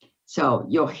 So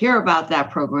you'll hear about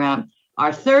that program.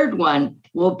 Our third one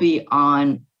will be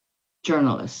on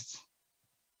journalism.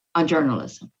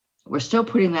 We're still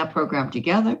putting that program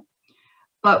together,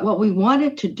 but what we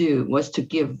wanted to do was to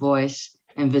give voice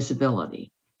and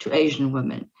visibility to Asian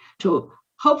women, to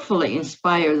hopefully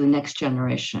inspire the next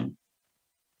generation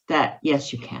that,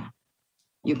 yes, you can.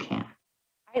 You can.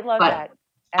 I love that.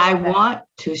 I want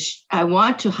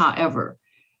to, however,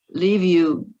 leave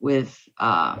you with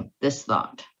this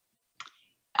thought.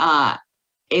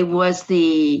 It was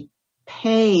the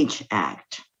Page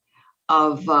Act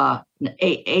of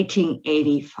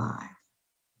 1885.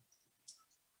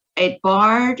 It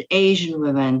barred Asian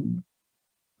women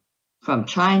from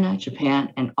China,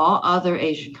 Japan, and all other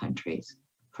Asian countries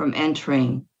from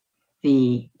entering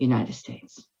the United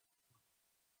States.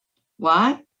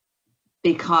 Why?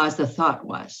 Because the thought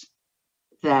was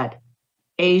that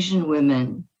Asian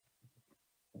women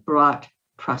brought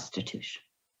prostitution.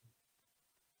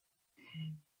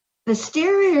 The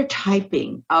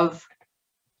stereotyping of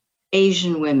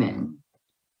Asian women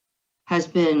has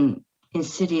been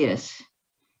insidious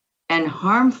and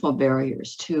harmful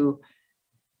barriers to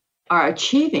our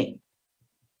achieving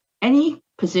any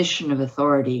position of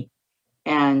authority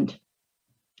and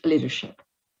leadership.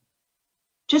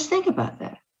 Just think about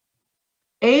that.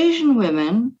 Asian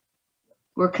women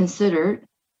were considered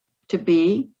to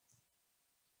be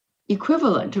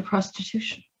equivalent to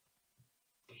prostitution.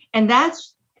 And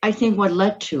that's, I think, what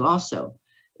led to also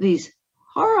these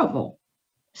horrible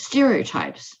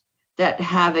stereotypes that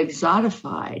have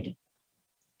exotified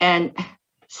and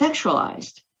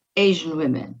sexualized Asian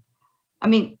women. I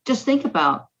mean, just think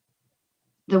about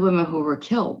the women who were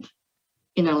killed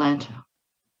in Atlanta.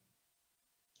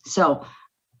 So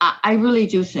I really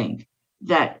do think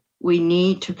that we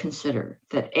need to consider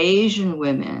that Asian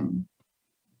women,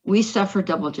 we suffer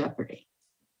double jeopardy.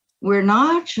 We're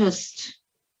not just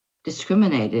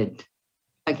discriminated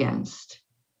against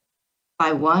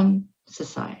by one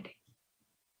society.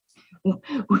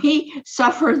 We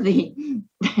suffer the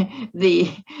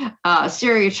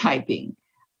stereotyping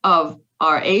of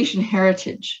our Asian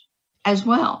heritage as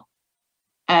well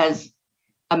as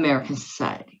American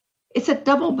society. It's a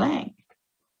double bang.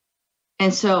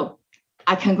 And so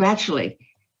I congratulate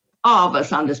all of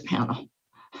us on this panel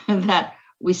that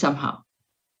we somehow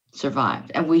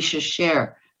survived, and we should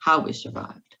share how we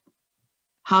survived,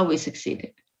 how we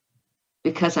succeeded,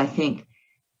 because I think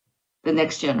the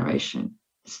next generation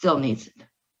still needs it.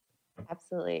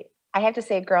 Absolutely. I have to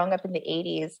say, growing up in the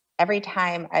 80s, every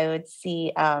time I would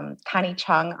see Connie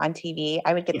Chung on TV,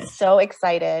 I would get so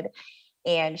excited.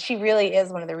 And she really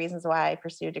is one of the reasons why I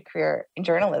pursued a career in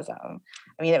journalism.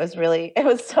 I mean, it was really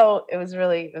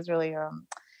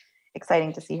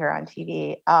exciting to see her on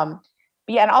TV. But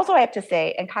yeah, and also I have to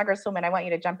say, and Congresswoman, I want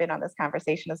you to jump in on this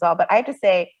conversation as well, but I have to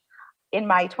say, in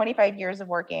my 25 years of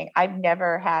working, I've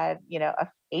never had, an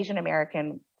Asian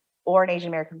American or an Asian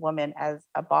American woman as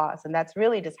a boss. And that's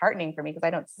really disheartening for me because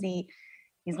I don't see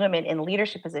these women in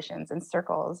leadership positions and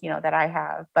circles, that I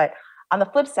have. But on the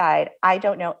flip side, I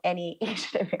don't know any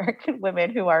Asian American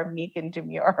women who are meek and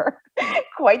demure.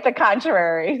 Quite the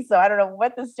contrary. So I don't know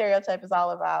what the stereotype is all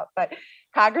about. But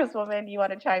Congresswoman, you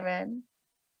want to chime in?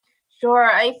 Sure.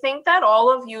 I think that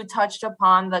all of you touched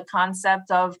upon the concept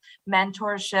of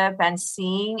mentorship and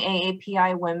seeing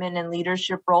AAPI women in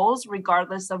leadership roles,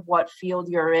 regardless of what field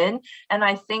you're in. And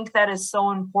I think that is so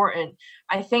important.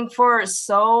 I think for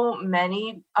so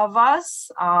many of us,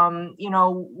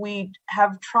 we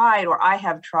have tried, or I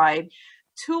have tried,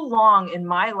 too long in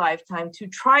my lifetime to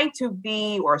try to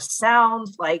be or sound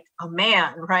like a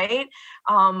man, right?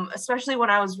 Especially when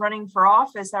I was running for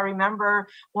office. I remember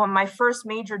when my first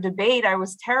major debate, I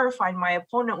was terrified. My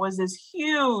opponent was this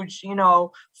huge,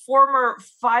 former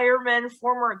fireman,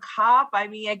 former cop. I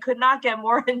mean, I could not get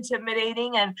more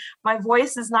intimidating, and my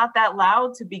voice is not that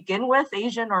loud to begin with,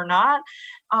 Asian or not.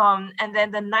 And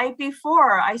then the night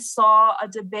before, I saw a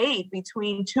debate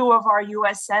between two of our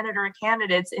US Senator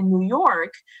candidates in New York.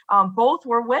 Both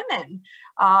were women,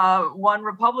 one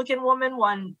Republican woman,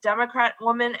 one Democrat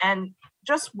woman, and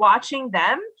just watching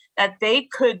them, that they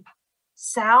could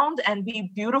sound and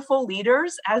be beautiful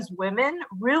leaders as women,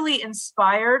 really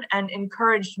inspired and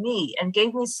encouraged me and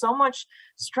gave me so much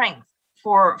strength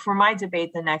for my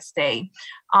debate the next day.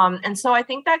 And so I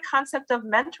think that concept of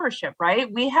mentorship,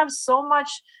 right? We have so much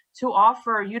to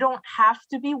offer. You don't have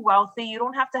to be wealthy. You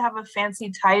don't have to have a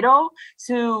fancy title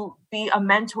to be a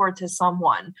mentor to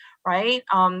someone, right?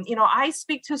 I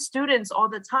speak to students all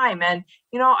the time, and,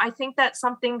 I think that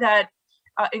something that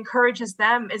encourages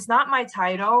them is not my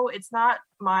title. It's not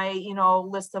my,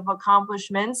 list of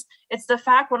accomplishments. It's the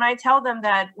fact when I tell them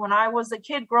that when I was a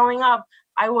kid growing up,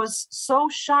 I was so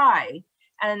shy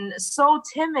and so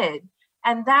timid.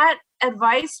 And that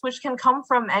advice, which can come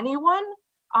from anyone,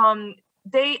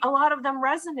 a lot of them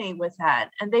resonate with that,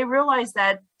 and they realize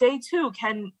that they too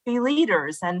can be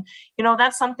leaders. And,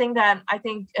 that's something that I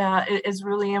think is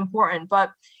really important.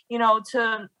 But,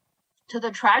 to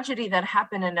the tragedy that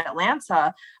happened in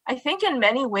Atlanta, I think in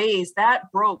many ways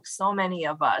that broke so many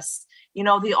of us. You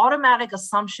know, the automatic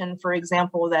assumption, for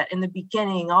example, that in the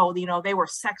beginning, oh, you know, they were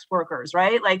sex workers,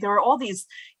 right? Like there were all these,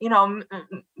 you know,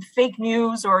 fake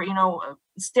news or, you know,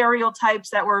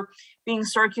 stereotypes that were being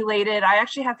circulated. I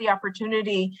actually had the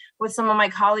opportunity with some of my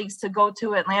colleagues to go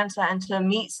to Atlanta and to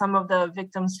meet some of the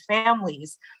victims'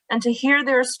 families and to hear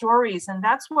their stories. And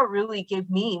that's what really gave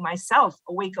me, myself,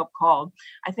 a wake-up call.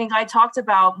 I think I talked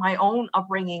about my own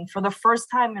upbringing for the first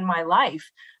time in my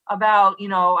life about, you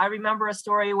know, I remember a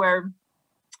story where,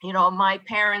 you know, my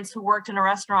parents who worked in a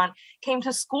restaurant came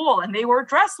to school and they were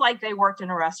dressed like they worked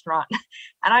in a restaurant.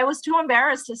 And I was too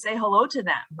embarrassed to say hello to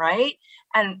them, right?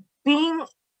 And being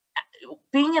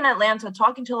in Atlanta,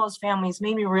 talking to those families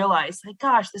made me realize, like,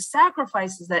 gosh, the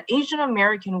sacrifices that Asian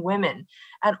American women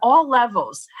at all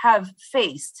levels have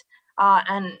faced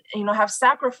and, you know, have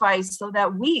sacrificed so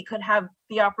that we could have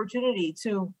the opportunity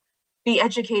to be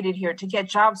educated here, to get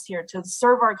jobs here, to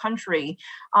serve our country.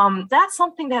 That's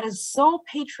something that is so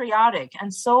patriotic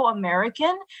and so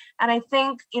American. And I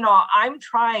think, you know, I'm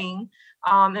trying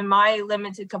in my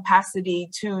limited capacity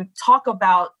to talk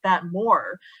about that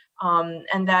more.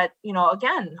 And that, you know,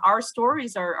 again, our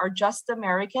stories are just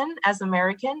American as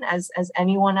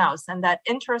anyone else. And that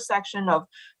intersection of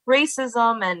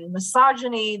racism and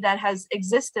misogyny that has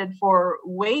existed for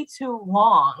way too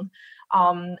long,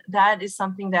 that is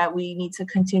something that we need to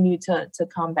continue to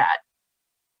combat.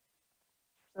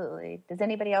 Absolutely. Does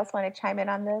anybody else want to chime in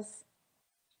on this?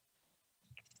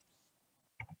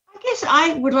 I guess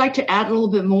I would like to add a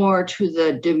little bit more to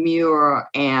the demure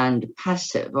and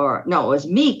passive, or no, it was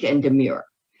meek and demure.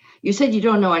 You said you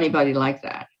don't know anybody like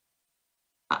that.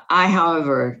 I,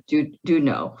 however, do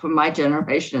know from my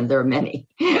generation, and there are many,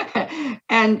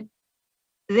 and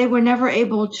they were never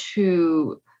able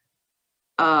to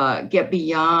get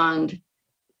beyond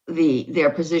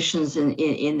their positions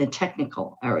in the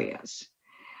technical areas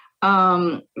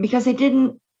because they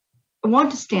didn't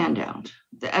want to stand out.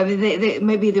 I mean, they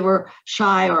maybe they were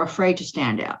shy or afraid to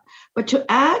stand out. But to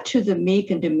add to the meek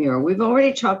and demure, we've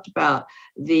already talked about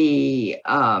the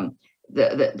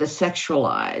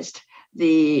sexualized,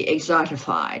 the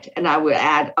exotified, and I would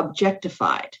add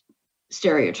objectified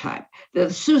stereotype.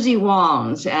 The Susie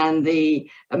Wongs and the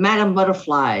Madame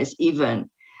Butterflies, even.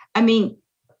 I mean,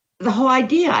 the whole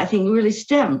idea, I think, really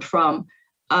stemmed from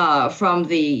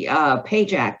the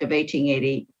Page Act of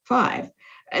 1885,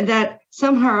 and that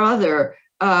somehow or other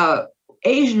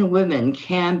Asian women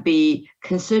can be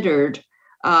considered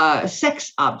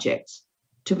sex objects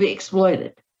to be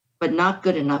exploited, but not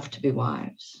good enough to be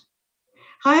wives.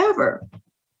 However,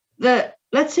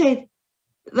 let's say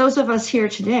those of us here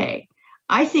today,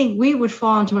 I think we would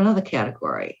fall into another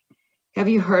category. Have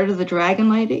you heard of the Dragon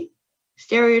Lady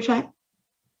stereotype?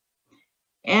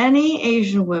 Any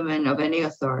Asian woman of any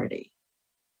authority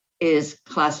is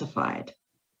classified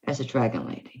as a Dragon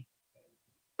Lady.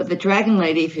 But the Dragon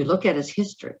Lady, if you look at its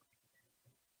history,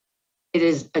 it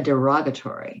is a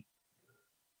derogatory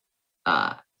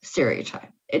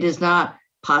stereotype. It is not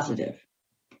positive.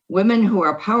 Women who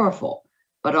are powerful,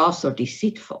 but also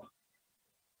deceitful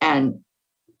and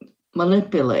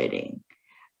manipulating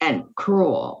and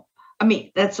cruel. I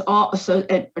mean, that's all. So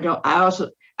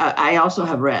I also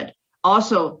have read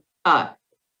also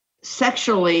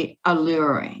sexually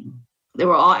alluring. They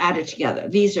were all added together.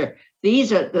 These are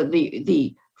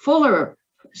the fuller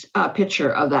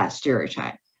picture of that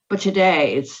stereotype. But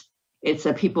today it's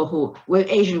people with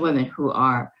Asian women who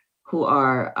are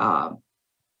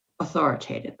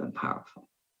authoritative and powerful.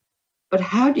 But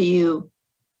how do you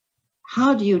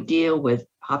deal with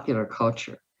popular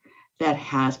culture that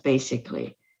has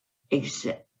basically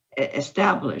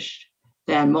established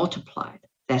then multiplied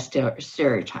that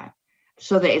stereotype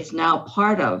so that it's now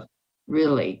part of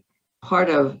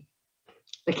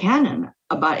the canon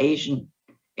about Asian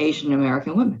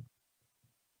American women?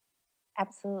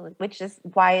 Absolutely, which is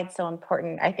why it's so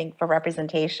important, I think, for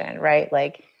representation, right?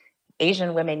 Like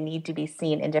Asian women need to be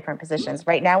seen in different positions.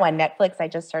 Right now on Netflix, I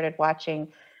just started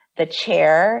watching The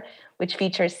Chair, which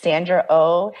features Sandra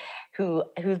Oh, who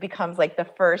becomes like the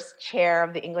first chair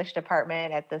of the English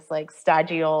department at this like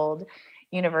stodgy old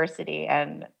university.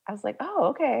 And I was like, oh,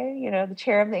 okay, the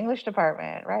chair of the English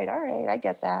department, right? All right, I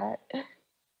get that.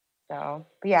 So,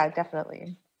 but yeah,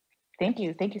 definitely. Thank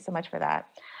you so much for that.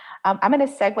 I'm going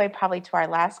to segue probably to our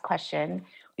last question.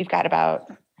 We've got about,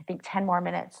 I think, 10 more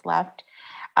minutes left.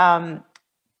 Some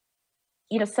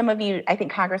of you, I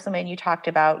think, Congresswoman, you talked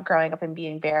about growing up and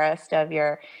being embarrassed of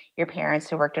your parents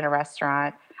who worked in a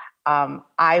restaurant.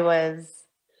 I was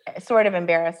sort of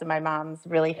embarrassed of my mom's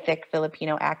really thick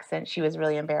Filipino accent. She was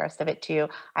really embarrassed of it too.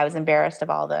 I was embarrassed of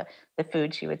all the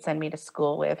food she would send me to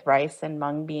school with, rice and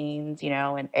mung beans,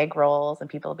 and egg rolls, and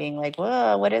people being like,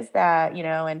 whoa, what is that?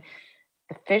 And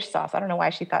the fish sauce. I don't know why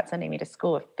she thought sending me to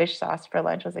school with fish sauce for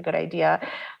lunch was a good idea.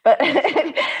 But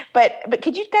but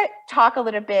could you talk a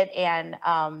little bit and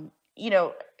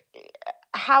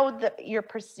how your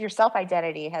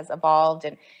self-identity has evolved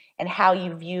and how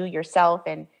you view yourself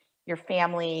and your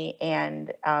family,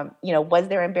 and was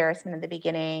there embarrassment in the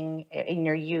beginning in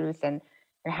your youth, and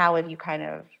how have you kind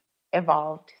of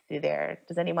evolved through there?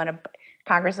 Does anyone,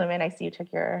 Congresswoman, I see you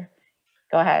took go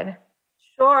ahead.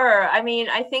 Sure. I mean,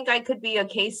 I think I could be a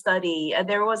case study.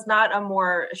 There was not a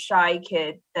more shy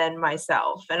kid than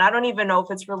myself. And I don't even know if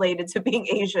it's related to being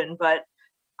Asian, but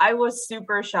I was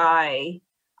super shy.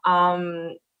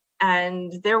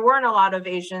 And there weren't a lot of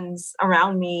Asians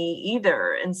around me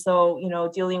either. And so,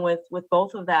 dealing with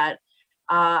both of that,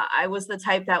 I was the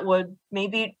type that would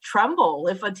maybe tremble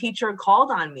if a teacher called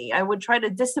on me. I would try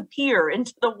to disappear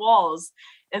into the walls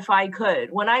if I could.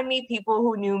 When I meet people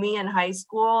who knew me in high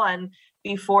school and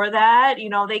before that,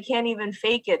 they can't even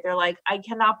fake it. They're like, I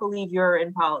cannot believe you're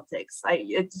in politics.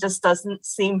 It just doesn't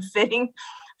seem fitting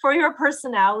for your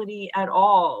personality at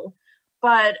all.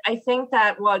 But I think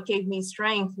that what gave me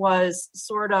strength was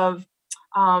sort of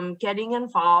getting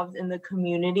involved in the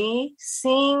community,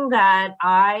 seeing that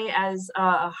I, as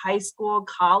a high school,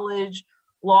 college,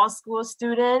 law school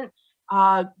student,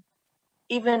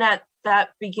 even at that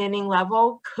beginning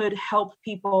level, could help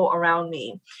people around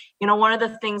me. One of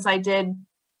the things I did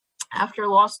after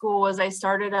law school was I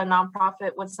started a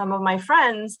nonprofit with some of my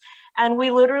friends, and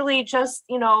we literally just,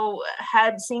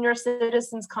 had senior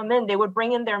citizens come in. They would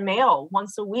bring in their mail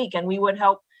once a week, and we would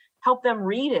help them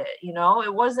read it.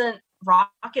 It wasn't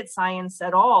rocket science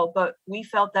at all, but we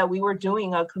felt that we were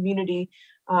doing a community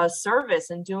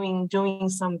service and doing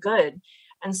some good.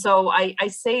 And so I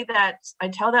say that, I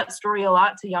tell that story a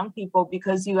lot to young people,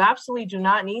 because you absolutely do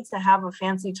not need to have a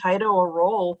fancy title or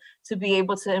role to be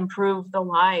able to improve the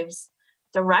lives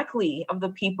directly of the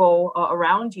people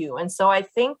around you. And so I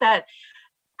think that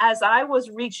as I was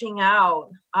reaching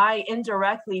out, I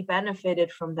indirectly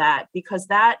benefited from that, because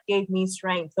that gave me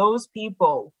strength. Those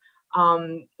people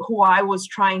who I was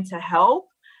trying to help,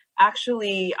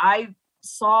 actually, I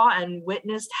saw and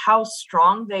witnessed how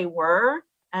strong they were.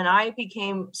 And I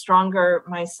became stronger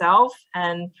myself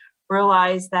and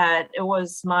realized that it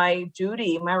was my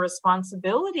duty, my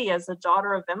responsibility as a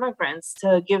daughter of immigrants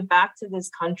to give back to this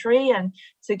country and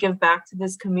to give back to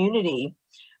this community.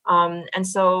 And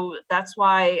so that's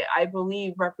why I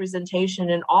believe representation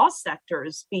in all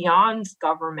sectors beyond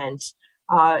government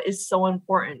is so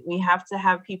important. We have to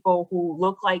have people who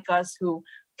look like us, who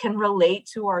can relate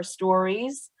to our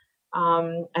stories.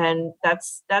 And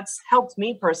that's helped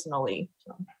me personally.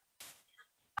 So.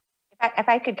 If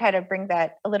I could kind of bring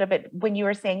that a little bit, when you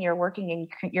were saying you're working in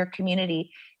your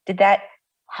community, did that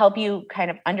help you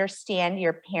kind of understand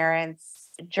your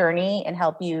parents' journey and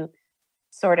help you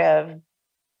sort of,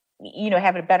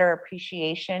 have a better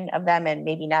appreciation of them and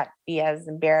maybe not be as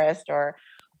embarrassed or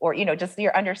just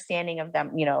your understanding of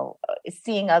them,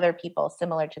 seeing other people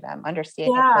similar to them,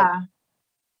 understanding. Yeah.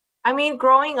 I mean,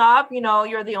 growing up,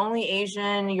 you're the only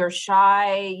Asian, you're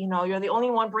shy, you're the only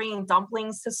one bringing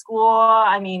dumplings to school.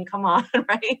 I mean, come on,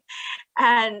 right?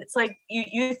 And it's like,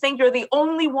 you think you're the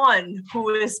only one who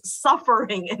is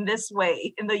suffering in this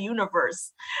way in the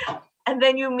universe. And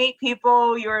then you meet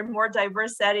people, you're in more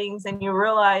diverse settings, and you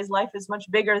realize life is much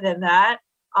bigger than that.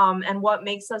 And what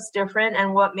makes us different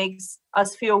and what makes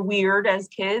us feel weird as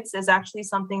kids is actually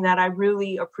something that I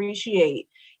really appreciate.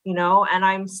 And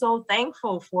I'm so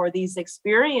thankful for these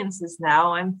experiences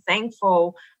now. I'm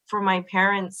thankful for my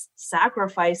parents'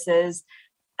 sacrifices.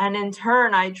 And in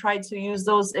turn, I try to use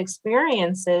those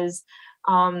experiences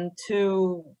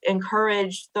to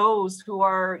encourage those who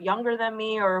are younger than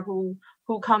me or who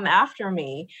come after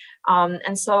me.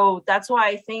 And so that's why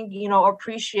I think,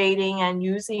 appreciating and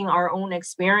using our own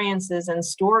experiences and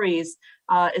stories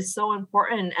is so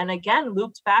important. And again,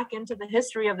 looped back into the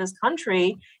history of this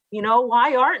country,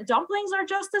 why aren't dumplings are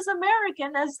just as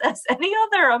American as any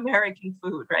other American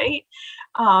food, right?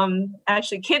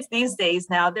 Actually, kids these days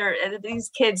now, these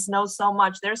kids know so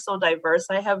much. They're so diverse.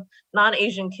 I have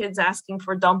non-Asian kids asking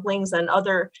for dumplings and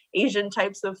other Asian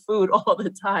types of food all the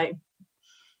time.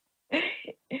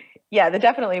 Yeah,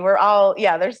 definitely.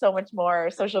 There's so much more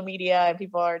social media and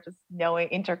people are just knowing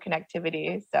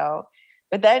interconnectivity. So,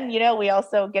 but then, we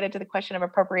also get into the question of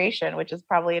appropriation, which is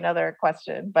probably another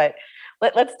question, but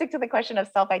let's stick to the question of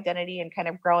self-identity and kind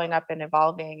of growing up and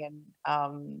evolving.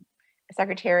 And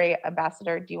Secretary,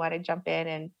 Ambassador, do you want to jump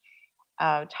in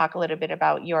talk a little bit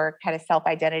about your kind of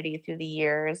self-identity through the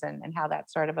years and how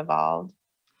that sort of evolved.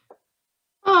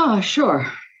 Oh,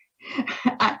 sure.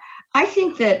 I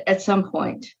think that at some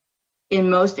point in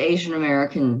most Asian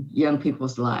American young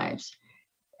people's lives,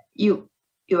 you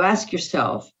ask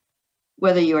yourself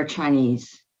whether you are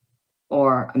Chinese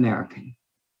or American.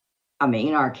 I mean,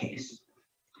 in our case.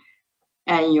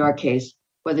 And in your case,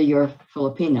 whether you're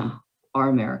Filipino or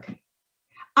American.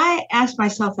 I asked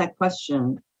myself that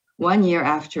question 1 year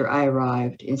after I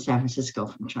arrived in San Francisco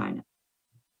from China.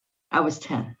 I was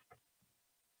 10.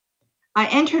 I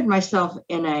entered myself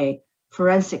in a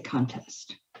forensic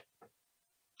contest.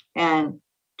 And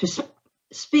to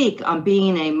speak on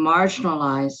being a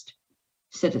marginalized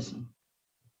citizen.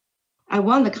 I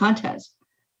won the contest,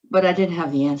 but I didn't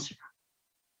have the answer.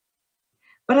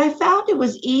 But I found it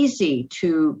was easy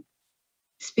to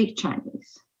speak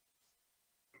Chinese.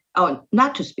 Oh,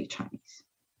 not to speak Chinese.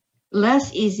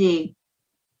 Less easy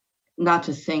not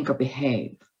to think or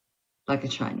behave like a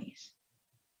Chinese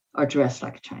or dress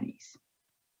like a Chinese.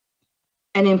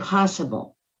 And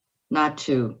impossible not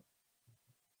to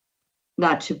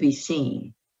be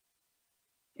seen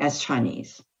as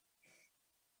Chinese,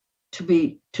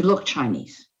 to look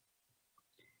Chinese.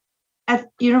 At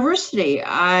university,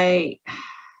 I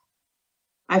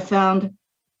found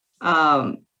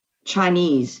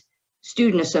Chinese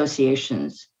student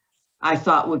associations I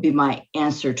thought would be my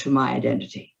answer to my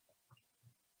identity.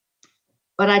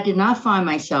 But I did not find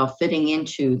myself fitting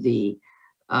into the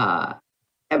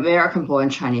American Boy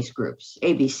and Chinese groups,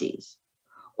 ABCs,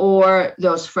 or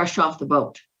those fresh off the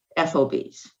boat,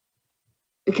 FOBs,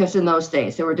 because in those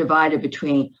days they were divided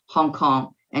between Hong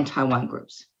Kong and Taiwan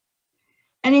groups.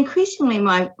 And increasingly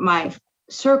my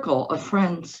circle of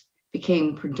friends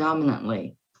became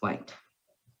predominantly white.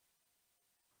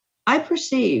 I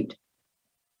perceived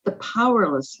the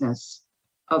powerlessness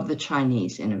of the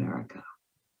Chinese in America.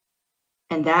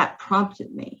 And that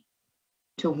prompted me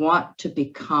to want to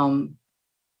become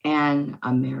an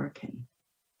American.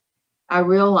 I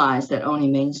realized that only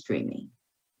mainstreaming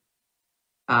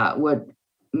would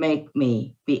make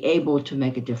me be able to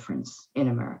make a difference in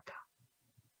America.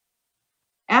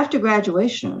 After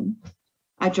graduation,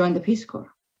 I joined the Peace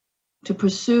Corps to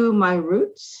pursue my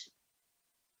roots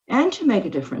and to make a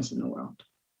difference in the world.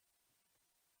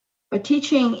 But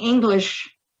teaching English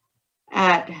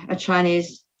at a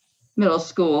Chinese middle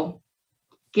school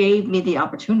gave me the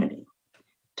opportunity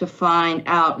to find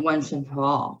out once and for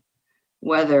all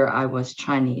whether I was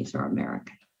Chinese or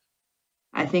American.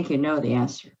 I think you know the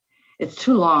answer. It's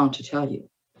too long to tell you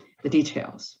the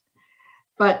details.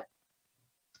 But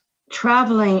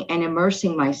traveling and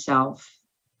immersing myself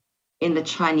in the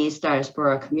Chinese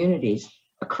diaspora communities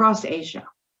across Asia,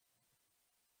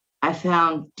 I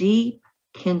found deep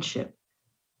kinship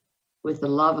with the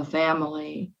love of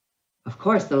family, of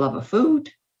course, the love of food,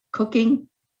 cooking,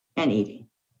 and eating.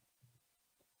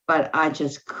 But I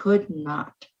just could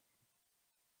not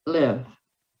live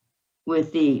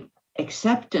with the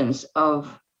acceptance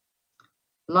of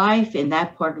life in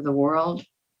that part of the world,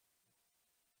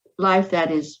 life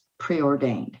that is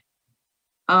preordained,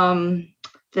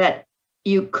 that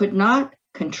you could not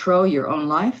control your own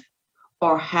life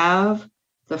or have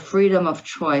the freedom of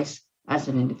choice as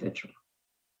an individual.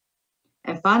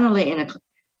 And finally, in a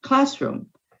classroom,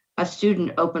 a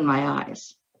student opened my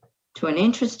eyes to an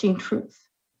interesting truth.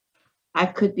 I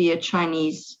could be a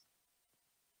Chinese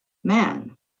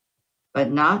man,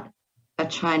 but not a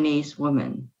Chinese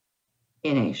woman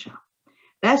in Asia.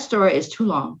 That story is too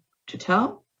long to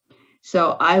tell,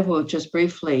 so I will just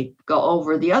briefly go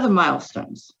over the other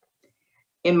milestones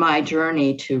in my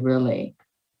journey to really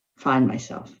find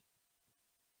myself.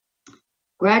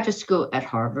 Graduate school at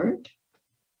Harvard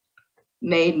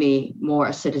made me more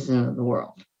a citizen of the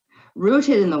world,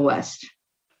 rooted in the West,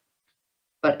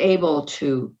 but able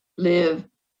to live,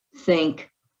 think,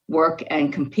 work,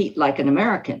 and compete like an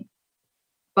American,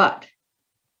 but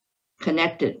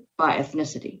connected by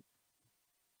ethnicity,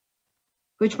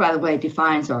 which, by the way,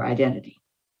 defines our identity,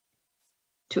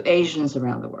 to Asians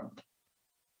around the world.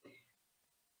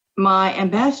 My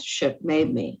ambassadorship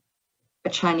made me a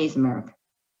Chinese American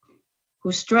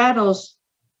who straddles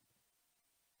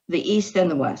the East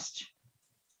and the West.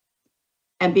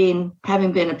 And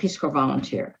having been a Peace Corps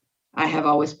volunteer, I have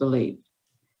always believed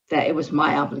that it was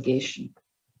my obligation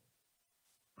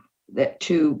that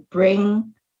to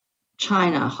bring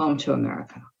China home to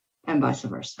America and vice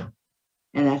versa.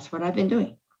 And that's what I've been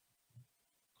doing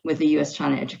with the U.S.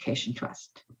 China Education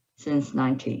Trust since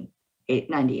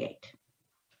 1998.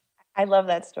 I love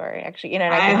that story, actually. You know,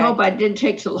 and I think hope I didn't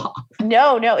take too long.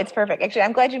 No, it's perfect. Actually,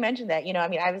 I'm glad you mentioned that. You know, I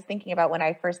mean, I was thinking about when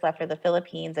I first left for the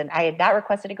Philippines, and I had not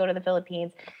requested to go to the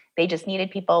Philippines. They just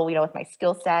needed people, you know, with my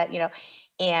skill set, you know,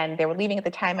 and they were leaving at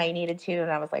the time I needed to.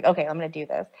 And I was like, okay, I'm going to do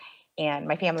this. And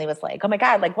my family was like, oh my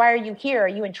God, like, why are you here? Are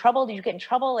you in trouble? Did you get in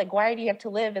trouble? Like, why do you have to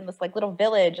live in this like little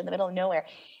village in the middle of nowhere?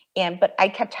 But I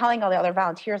kept telling all the other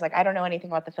volunteers, like, I don't know anything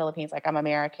about the Philippines. Like, I'm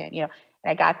American, you know. And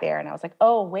I got there and I was like,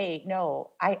 oh, wait, no,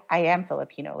 I am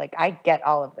Filipino. Like, I get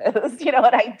all of this, you know,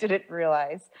 and I didn't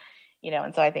realize, you know,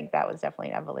 and so I think that was definitely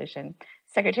an evolution.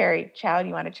 Secretary Chao, do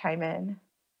you want to chime in?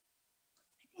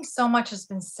 I think so much has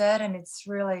been said, and it's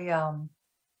really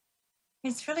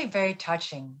very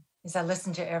touching as I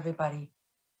listen to everybody.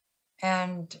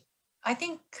 And I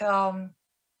think I'm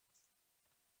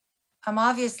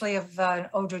obviously of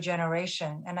an older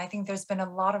generation, and I think there's been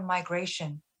a lot of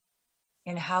migration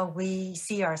in how we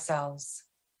see ourselves.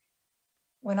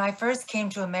 When I first came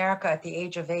to America at the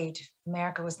age of 8,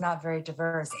 America was not very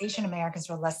diverse. Asian Americans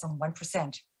were less than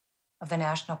 1% of the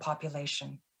national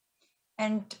population.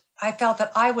 And I felt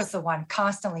that I was the one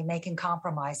constantly making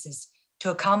compromises to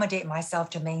accommodate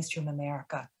myself to mainstream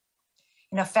America.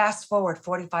 You know, fast forward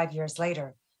 45 years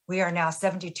later, we are now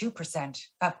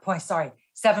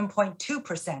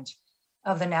 7.2%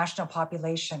 of the national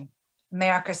population.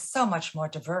 America is so much more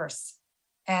diverse.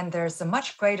 And there's a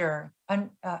much greater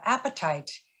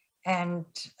appetite and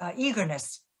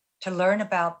eagerness to learn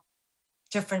about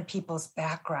different people's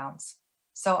backgrounds.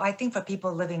 So I think for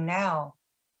people living now,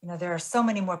 you know, there are so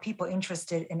many more people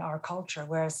interested in our culture,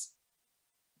 whereas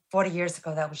 40 years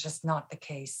ago, that was just not the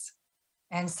case.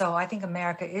 And so I think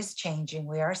America is changing.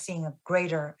 We are seeing a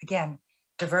greater, again,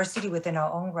 diversity within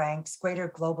our own ranks, greater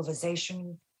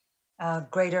globalization,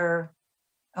 greater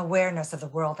awareness of the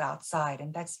world outside,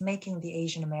 and that's making the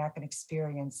Asian American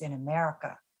experience in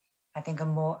America, I think,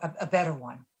 a better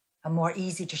one, a more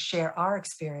easy to share our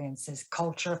experiences,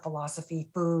 culture, philosophy,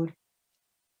 food,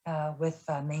 with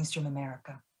mainstream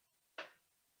America.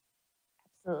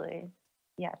 Absolutely.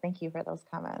 Yeah, thank you for those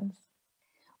comments.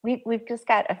 We've just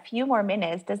got a few more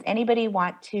minutes. Does anybody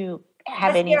want to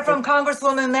have Let's hear from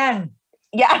Congresswoman Meng.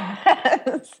 Yeah.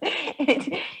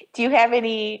 Do you have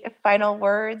any final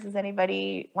words? Does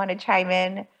anybody want to chime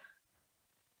in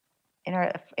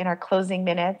our closing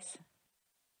minutes?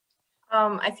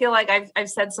 I feel like I've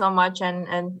said so much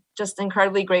and just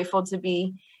incredibly grateful to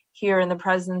be here in the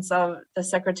presence of the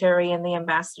Secretary and the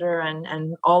Ambassador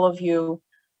and all of you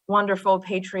wonderful,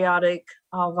 patriotic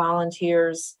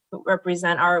volunteers who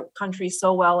represent our country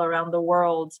so well around the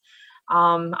world.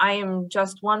 I am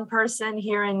just one person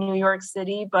here in New York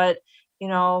City, but, you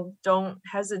know, don't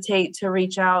hesitate to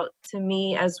reach out to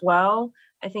me as well.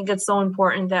 I think it's so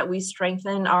important that we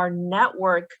strengthen our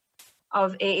network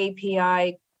of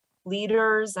AAPI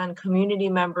leaders and community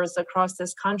members across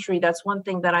this country. That's one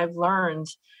thing that I've learned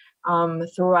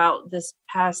throughout this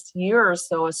past year or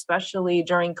so, especially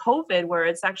during COVID, where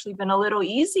it's actually been a little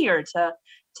easier to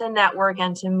network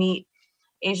and to meet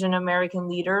Asian American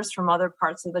leaders from other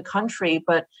parts of the country.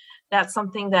 But that's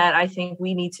something that I think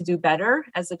we need to do better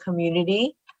as a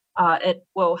community. It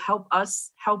will help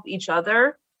us help each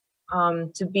other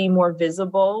to be more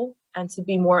visible and to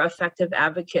be more effective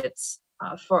advocates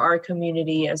for our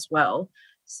community as well.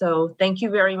 So thank you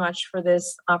very much for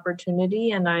this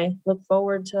opportunity, and I look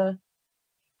forward to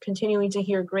continuing to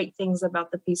hear great things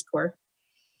about the Peace Corps.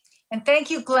 And thank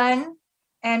you, Glenn.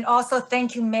 And also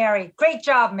thank you, Mary. Great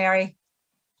job, Mary.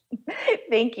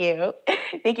 Thank you.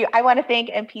 Thank you. I want to thank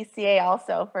NPCA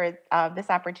also for this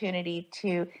opportunity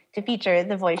to feature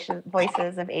the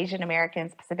voices of Asian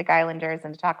Americans, Pacific Islanders,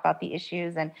 and to talk about the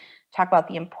issues and talk about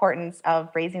the importance of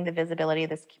raising the visibility of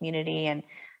this community and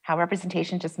how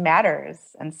representation just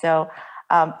matters. And so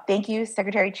thank you,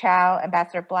 Secretary Chao,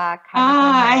 Ambassador Bloch.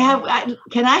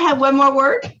 Can I have one more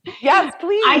word? Yes,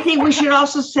 please. I think we should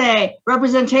also say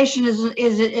representation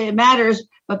it matters,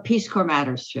 but Peace Corps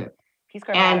matters too. Peace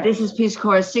Corps and matters. This is Peace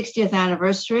Corps' 60th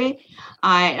anniversary.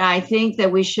 I think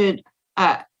that we should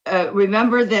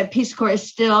remember that Peace Corps is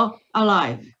still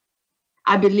alive.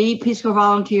 I believe Peace Corps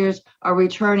volunteers are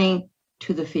returning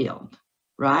to the field,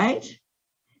 right?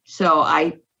 So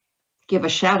I give a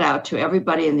shout out to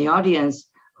everybody in the audience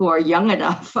who are young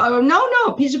enough.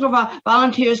 No, Peace Corps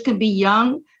volunteers can be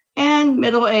young and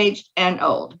middle-aged and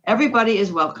old. Everybody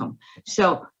is welcome.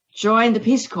 So join the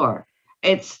Peace Corps.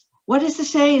 What is the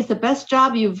saying? It's the best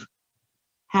job you've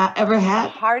ever had? The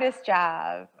hardest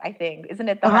job, I think. Isn't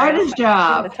it the hardest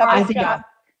job? The toughest job.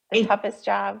 The toughest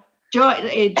job.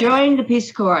 Join the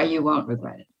Peace Corps. You won't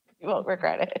regret it. You won't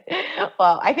regret it.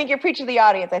 Well, I think you're preaching to the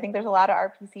audience. I think there's a lot of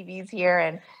RPCVs here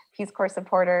and Peace Corps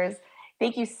supporters.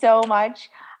 Thank you so much.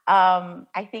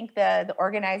 I think the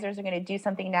organizers are going to do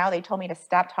something now. They told me to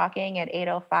stop talking at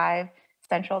 8:05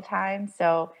 Central Time.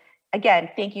 So again,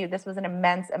 thank you. This was an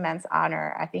immense, immense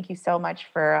honor. I thank you so much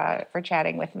for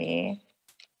chatting with me.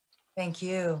 Thank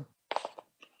you.